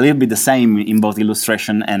 It's a little bit the same in both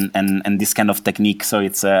illustration and this kind of technique. So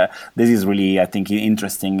it's this is really, I think,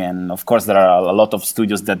 interesting. And of course, there are a lot of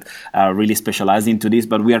studios that are really specialized into this,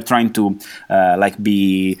 but we are trying to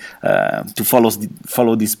to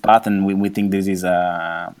follow this path, and we think this is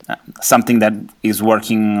something that is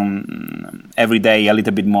working every day a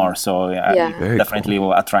little bit more. So definitely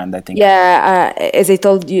a trend, I think. Yeah, as I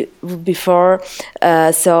told you before,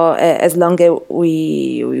 so as long as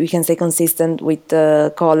we can stay consistent with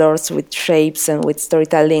colors, with shapes, and with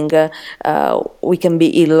storytelling, we can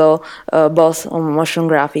be Illo both on motion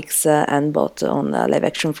graphics and both on live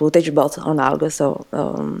action footage, both on Algo. So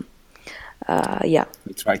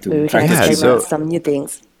we try to some new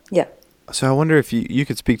things. Yeah. So I wonder if you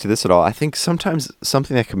could speak to this at all. I think sometimes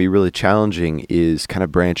something that can be really challenging is kind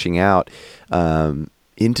of branching out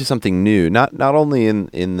into something new, not only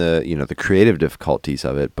in the, you know, the creative difficulties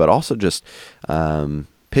of it, but also just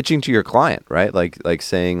pitching to your client, right? Like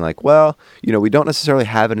saying like, well, you know, we don't necessarily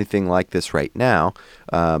have anything like this right now,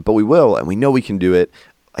 but we will, and we know we can do it.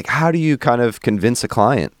 Like, how do you kind of convince a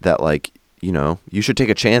client that, like, you know, you should take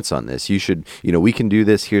a chance on this? You should, you know, we can do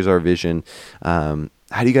this. Here's our vision. How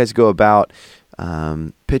do you guys go about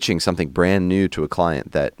pitching something brand new to a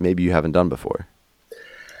client that maybe you haven't done before?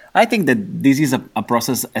 I think that this is a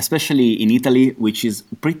process, especially in Italy, which is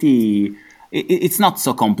pretty... It's not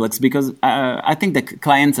so complex because I think the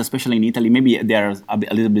clients, especially in Italy, maybe they're a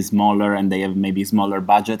little bit smaller and they have maybe smaller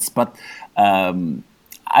budgets, but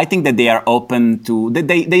I think that they are open to,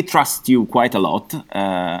 they trust you quite a lot.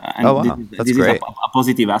 And oh, wow. That's great. Is a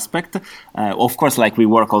positive aspect. Of course, like we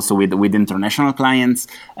work also with international clients.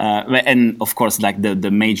 And of course, like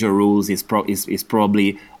the major rules is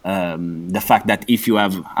probably the fact that if you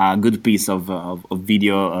have a good piece of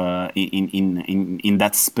video in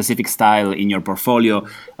that specific style in your portfolio,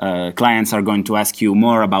 clients are going to ask you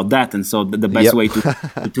more about that, and so the best way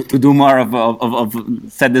to do more of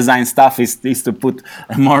set design stuff is to put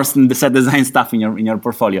more set design stuff in your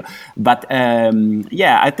portfolio. But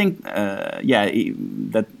I think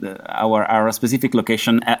that our specific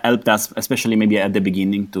location helped us, especially maybe at the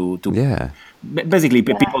beginning, to basically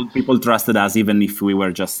people trusted us even if we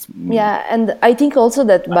were just and I think also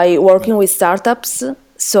that by working with startups,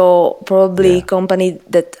 so probably companies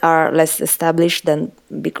that are less established than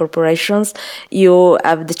big corporations, you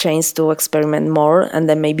have the chance to experiment more and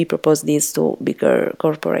then maybe propose this to bigger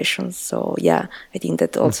corporations. So I think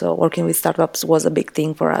that also working with startups was a big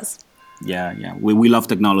thing for us. We love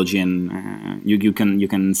technology, and you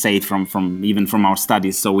can say it from even from our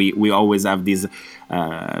studies. So we always have this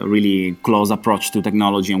really close approach to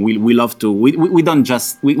technology, and we love to. We don't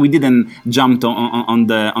just we didn't jump on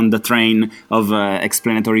the train of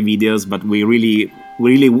explanatory videos, but we really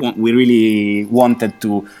wanted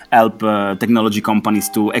to help technology companies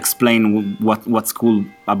to explain what's cool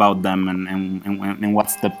about them and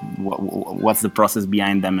what's the process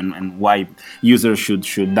behind them and why users should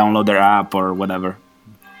download their app or whatever.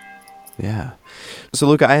 Yeah. So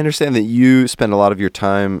Luca, I understand that you spend a lot of your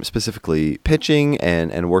time specifically pitching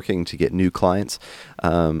and working to get new clients.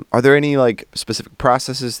 Are there any like specific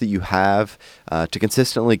processes that you have to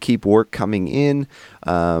consistently keep work coming in?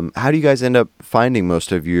 How do you guys end up finding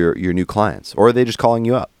most of your new clients, or are they just calling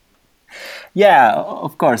you up? Yeah,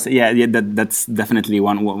 of course. That's definitely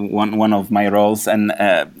one of my roles, and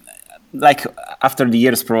like after the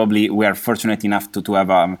years, probably we are fortunate enough to have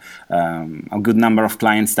a good number of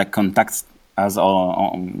clients that contact us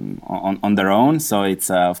on their own. So it's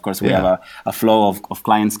of course we have a flow of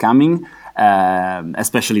clients coming,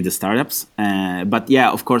 especially the startups. But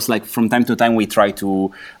of course, like from time to time we try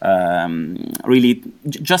to really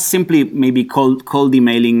just simply maybe cold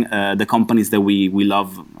emailing the companies that we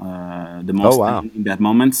love the most in that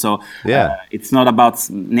moment. So it's not about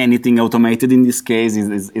anything automated in this case.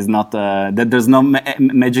 Is not that there's no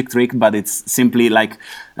magic trick, but it's simply like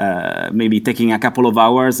maybe taking a couple of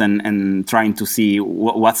hours and trying to see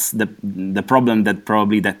what's the problem that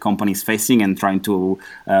probably that company is facing, and trying to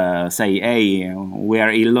say, hey, we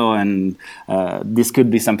are Illo, and this could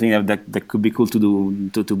be something that could be cool to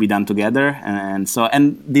do to be done together. And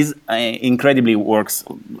this incredibly works,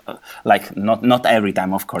 like not every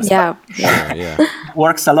time, of course.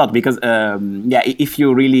 Works a lot because if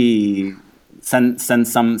you really send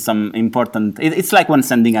some important. It's like when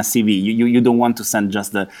sending a CV. You don't want to send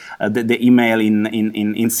just the email in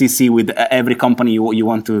CC with every company you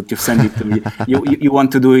want to send it to. You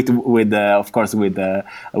want to do it with of course with a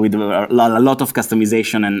lot of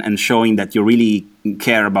customization and showing that you really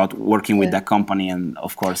care about working with that company, and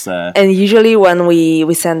of course. And usually when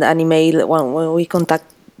we send an email, when we contact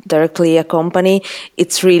directly a company,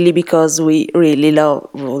 it's really because we really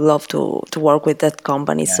love to work with that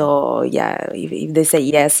company. So if they say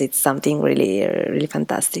yes, it's something really really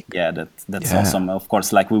fantastic. That's awesome. Of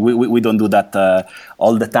course, like we don't do that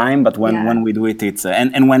all the time, but when we do it, it's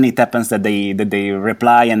and when it happens that they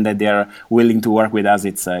reply and that they're willing to work with us,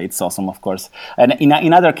 it's awesome, of course. And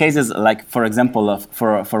in other cases, like for example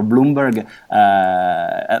for Bloomberg,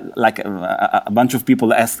 like a bunch of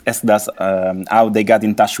people asked us how they got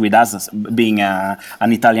in touch with us, being an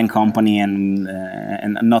Italian company and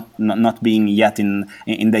not being yet in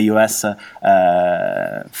the US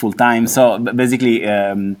full time. So basically,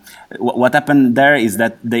 what happened there is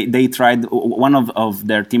that they tried. One of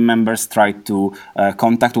their team members tried to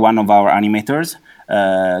contact one of our animators,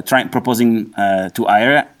 proposing to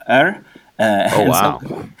hire her. Oh wow!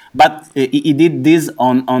 but he did this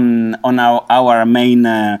on our main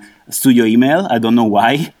studio email. I don't know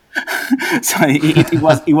why. So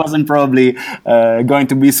it wasn't probably going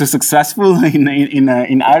to be so successful in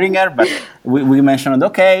hiring her, but we mentioned,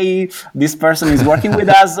 okay, this person is working with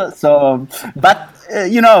us, so but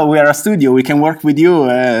we are a studio, we can work with you,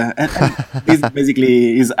 and this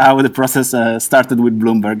basically is how the process started with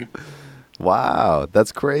Bloomberg. Wow,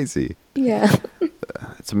 that's crazy. Yeah.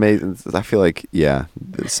 It's amazing. I feel like,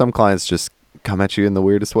 some clients just come at you in the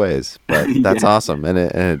weirdest ways, but that's awesome, and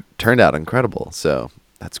it turned out incredible, so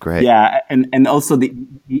that's great. Yeah, and also the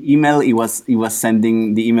email he was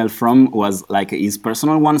sending the email from was like his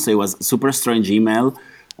personal one, so it was super strange email.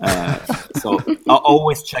 So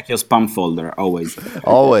always check your spam folder. Always.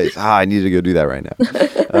 I need to go do that right now.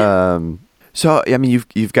 So I mean,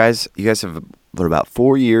 you guys have about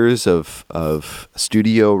 4 years of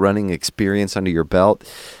studio running experience under your belt.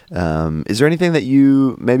 Is there anything that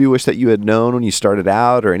you maybe wish that you had known when you started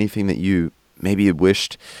out, or anything that you maybe you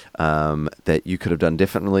wished that you could have done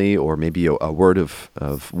differently, or maybe a word of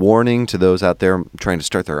warning to those out there trying to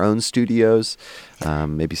start their own studios,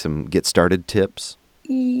 maybe some get started tips?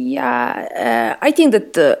 Yeah, I think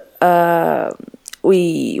that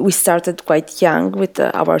we started quite young with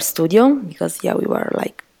our studio, because we were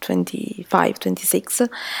like 25, 26.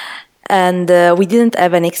 And we didn't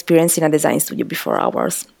have any experience in a design studio before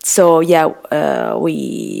ours. So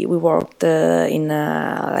we worked in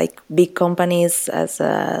like big companies as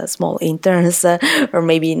small interns, or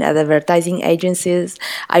maybe in advertising agencies.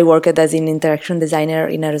 I worked as an interaction designer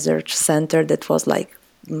in a research center that was like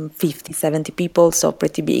 50, 70 people, so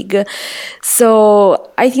pretty big.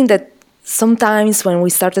 So I think that sometimes when we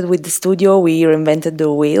started with the studio, we reinvented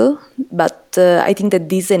the wheel, but I think that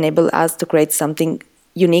this enabled us to create something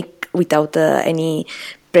unique without any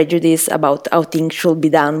prejudice about how things should be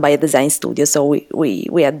done by a design studio. So we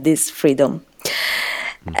had this freedom.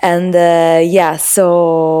 And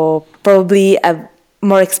so probably have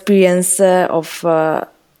more experience of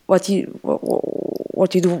what you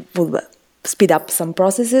do would speed up some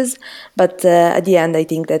processes, but at the end I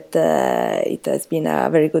think that it has been a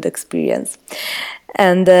very good experience.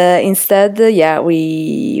 And instead,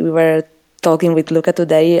 we were talking with Luca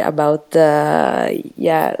today about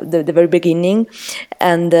the very beginning,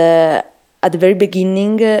 and at the very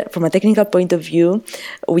beginning, from a technical point of view,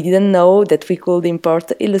 we didn't know that we could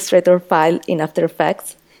import Illustrator file in After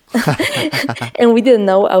Effects. And we didn't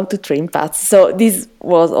know how to trim paths. So this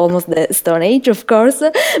was almost the Stone Age, of course,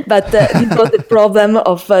 but this was the problem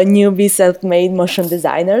of newbie self-made motion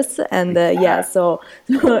designers. And so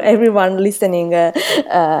everyone listening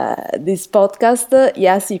this podcast,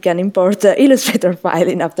 yes, you can import Illustrator file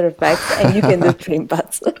in After Effects, and you can do trim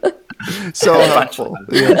paths. So helpful.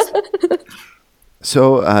 Yes.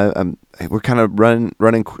 So we're kind of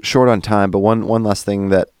running short on time, but one last thing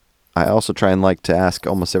that I also try and like to ask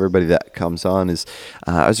almost everybody that comes on is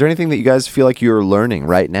there anything that you guys feel like you're learning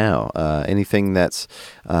right now? Anything that's,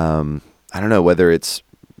 I don't know, whether it's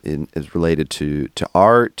is related to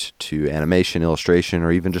art, to animation, illustration,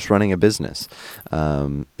 or even just running a business.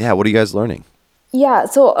 What are you guys learning? Yeah,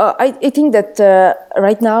 so I think that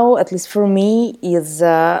right now, at least for me, is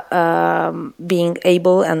being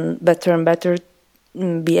able and better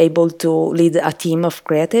be able to lead a team of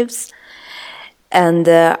creatives. And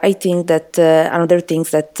I think that another thing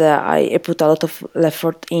that I put a lot of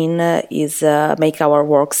effort in is make our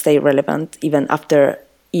work stay relevant even after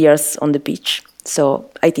years on the pitch. So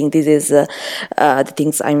I think this is the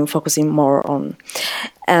things I'm focusing more on.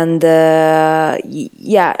 And in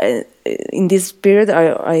this period,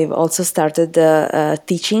 I've also started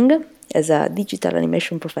teaching as a digital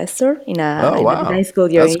animation professor in a design school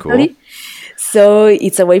here in Italy. Cool. So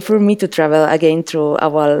it's a way for me to travel again through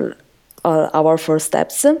our first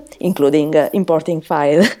steps, including importing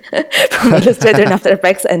file from Illustrator and After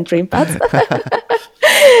Effects and trim paths.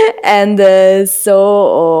 And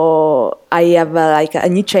so I have like a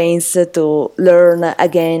new chance to learn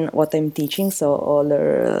again what I'm teaching. So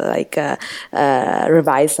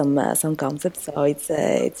revise some concepts. So it's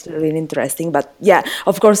really interesting. But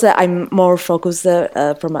of course, I'm more focused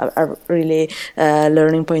from a really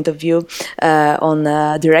learning point of view on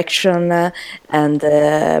direction and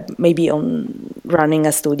maybe on running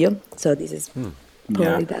a studio. So this is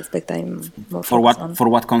probably the aspect I'm more for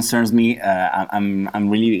what concerns me. I'm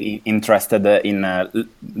really interested in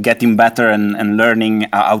getting better and learning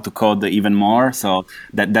how to code even more. So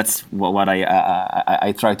that's what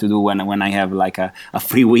I try to do when I have like a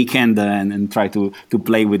free weekend and try to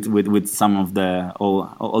play with some of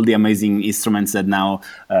all the amazing instruments that now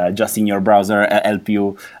just in your browser help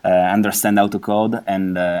you understand how to code.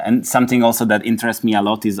 And something also that interests me a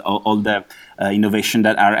lot is all the innovation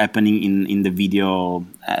that are happening in the video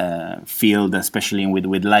field, especially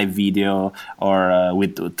with live video or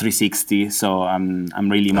with 360. So I'm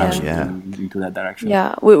really much into that direction.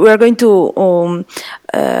 Yeah, we're going to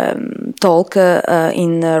talk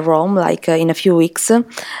in Rome, like in a few weeks, and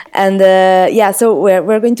so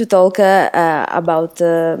we're going to talk about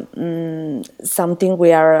something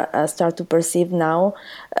we are start to perceive now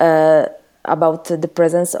about the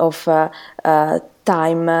presence of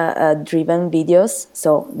time-driven videos.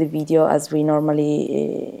 So the video as we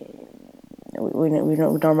normally we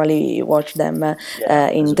normally watch them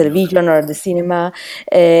in television or the cinema,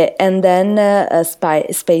 and then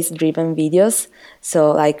space-driven videos.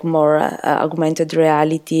 So like more augmented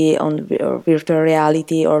reality or virtual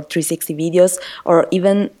reality or 360 videos, or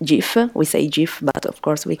even GIF. We say GIF, but of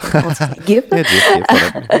course we can also say GIF. Yeah, GIF,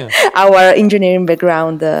 whatever. Yeah. Our engineering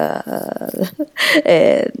background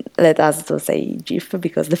let us to say GIF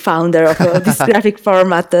because the founder of this graphic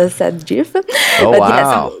format said GIF. Oh, but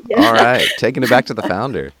wow. All right. Taking it back to the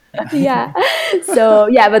founder. Yeah. So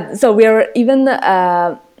we're even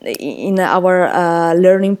in our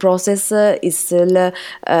learning process is still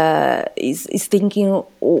is thinking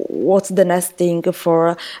what's the next thing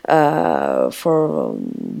for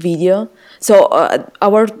video. So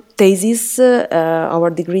our thesis, our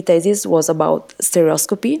degree thesis was about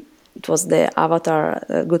stereoscopy. It was the Avatar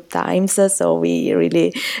Good Times, so we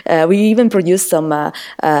really we even produced some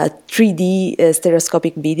 3D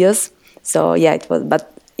stereoscopic videos. So yeah, it was, but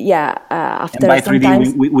yeah, after and by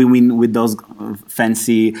 3D we win with those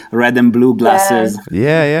fancy red and blue glasses.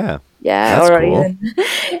 Yeah. Yeah, that's cool.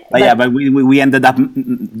 But we ended up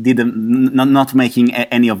not making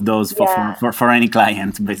any of those for any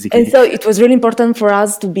client, basically. And so it was really important for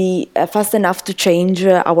us to be fast enough to change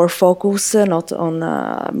our focus, not on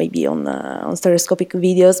maybe on stereoscopic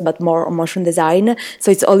videos, but more on motion design. So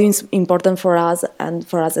it's always important for us and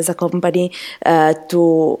for us as a company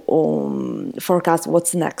to forecast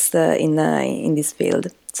what's next in this field.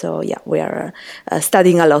 So yeah, we are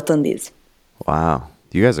studying a lot on this. Wow.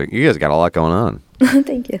 You guys got a lot going on.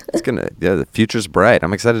 Thank you. The future's bright.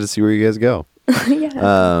 I'm excited to see where you guys go.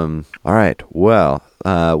 Yeah. All right. Well,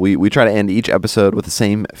 we try to end each episode with the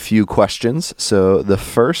same few questions. So the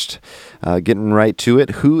first, getting right to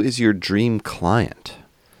it, who is your dream client?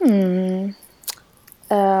 I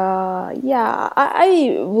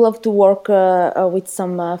love to work with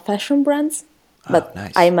some fashion brands. But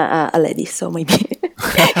nice. I'm a lady, so maybe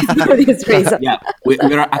it's for this reason. Yeah, we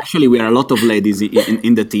are a lot of ladies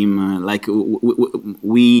in the team. Like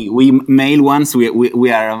we male ones,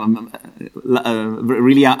 we are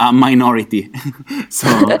really a minority. So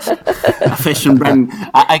a fashion brand,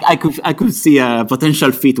 I could see a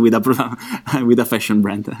potential fit with a fashion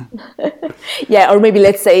brand. Yeah, or maybe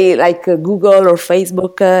let's say like Google or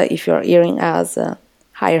Facebook. If you're hearing us,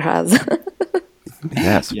 hire us.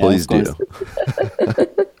 Yes, please do.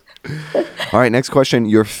 All right, next question.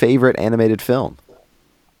 Your favorite animated film?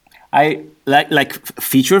 I like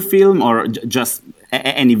feature film or just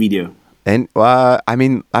any video? And I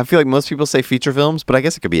mean, I feel like most people say feature films, but I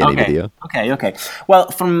guess it could be any video. Okay.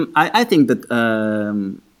 Well, I think that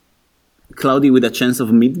Cloudy with a Chance of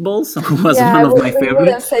Meatballs was one of my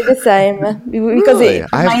favorites. I would say the same because really?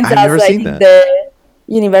 I've never seen that. The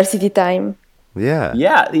university time.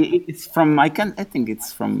 Yeah. It's from I think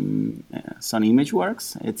it's from Sony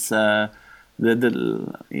Imageworks. It's it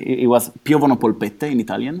was Piovono polpette in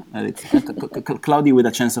Italian. It's Cloudy with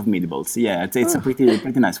a Chance of Meatballs. Yeah, it's a pretty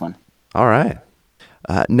nice one. All right.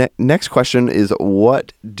 Next question is,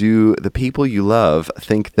 what do the people you love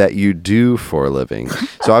think that you do for a living?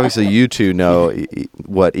 So obviously you two know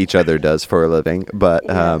what each other does for a living, but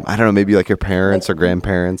I don't know, maybe like your parents or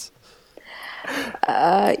grandparents.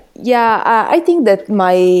 I think that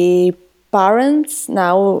my parents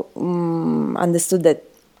now understood that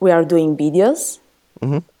we are doing videos.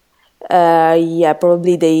 Mm-hmm.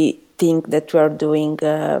 Probably they think that we are doing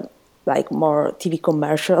like more TV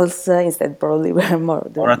commercials instead. Probably we're more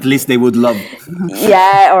doing, or at least they would love.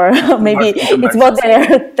 Yeah, or maybe it's what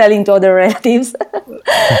they're telling to other relatives.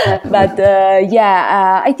 But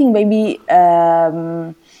I think maybe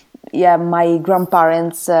my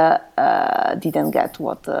grandparents didn't get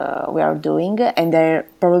what we are doing, and they're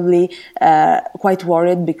probably quite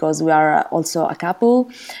worried because we are also a couple,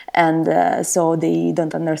 and so they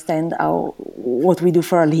don't understand what we do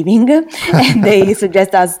for a living, and they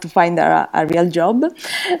suggest us to find a real job.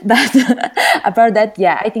 But apart that,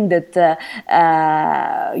 I think that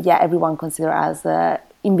everyone considers us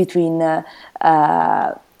in between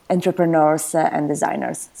entrepreneurs and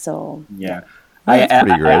designers. So I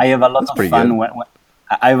have a lot of fun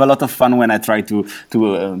I have a lot of fun when I try to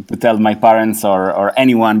tell my parents or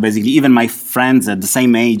anyone, basically, even my friends at the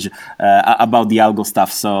same age, about the algo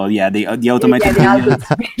stuff. So the automatic. The algo is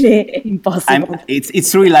really impossible.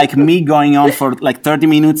 It's really like me going on for like 30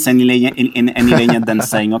 minutes and Ilenia then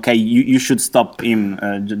saying, "Okay, you should stop him.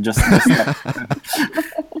 Just stop."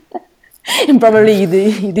 And probably you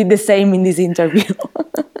did the same in this interview.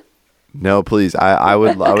 No, please. I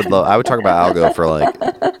would talk about algo for like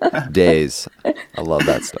days. I love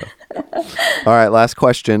that stuff. All right, last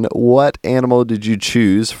question. What animal did you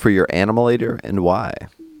choose for your animalator and why?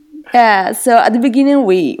 Yeah, so at the beginning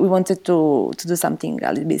we wanted to do something a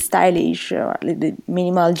little bit stylish or a little bit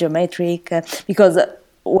minimal, geometric, because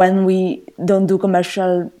when we don't do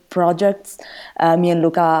commercial projects, me and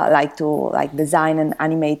Luca like to design and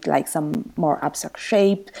animate like some more abstract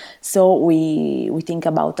shape. So we think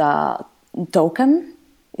about a token.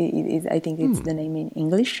 I think it's the name in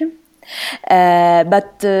English.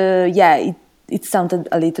 But it sounded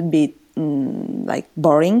a little bit like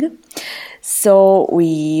boring. So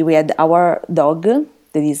we had our dog,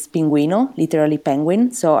 that is Pinguino, literally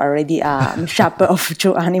penguin, so already a mashup of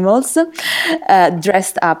two animals,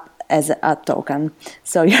 dressed up as a token.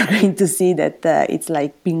 So you're going to see that it's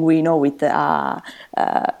like Pinguino with a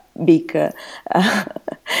big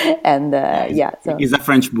and so he's a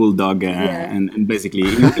French bulldog, and basically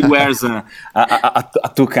he wears a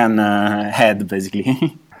toucan head,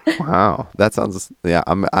 basically. Wow, that sounds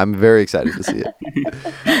I'm very excited to see it.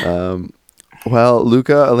 Well,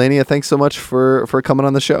 Luca, Ilenia, thanks so much for coming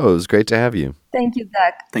on the show. It was great to have you. Thank you,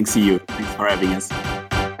 Zach. Thanks to you. Thanks for having us.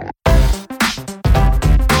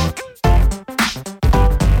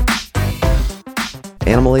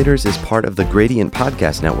 Animalators is part of the Gradient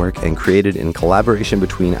Podcast Network and created in collaboration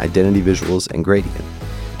between Identity Visuals and Gradient.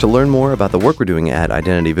 To learn more about the work we're doing at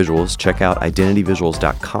Identity Visuals, check out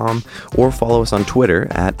identityvisuals.com or follow us on Twitter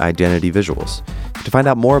at Identity Visuals. To find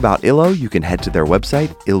out more about Illo, you can head to their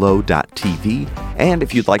website, illo.tv. And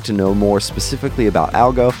if you'd like to know more specifically about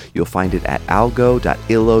Algo, you'll find it at algo.illo.tv.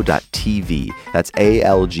 That's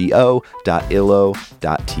algo.illo.tv.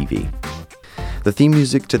 The theme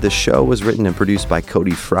music to this show was written and produced by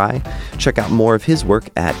Cody Fry. Check out more of his work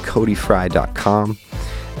at codyfry.com.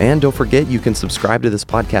 And don't forget, you can subscribe to this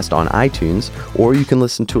podcast on iTunes, or you can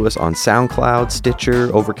listen to us on SoundCloud, Stitcher,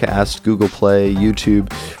 Overcast, Google Play,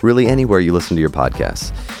 YouTube, really anywhere you listen to your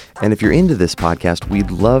podcasts. And if you're into this podcast, we'd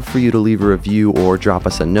love for you to leave a review or drop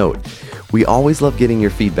us a note. We always love getting your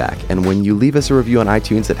feedback, and when you leave us a review on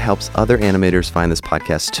iTunes, it helps other animators find this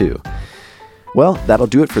podcast too. Well, that'll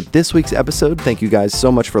do it for this week's episode. Thank you guys so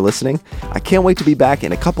much for listening. I can't wait to be back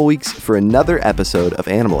in a couple weeks for another episode of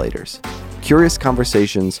Animalators. Curious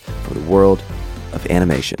conversations from the world of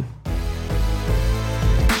animation.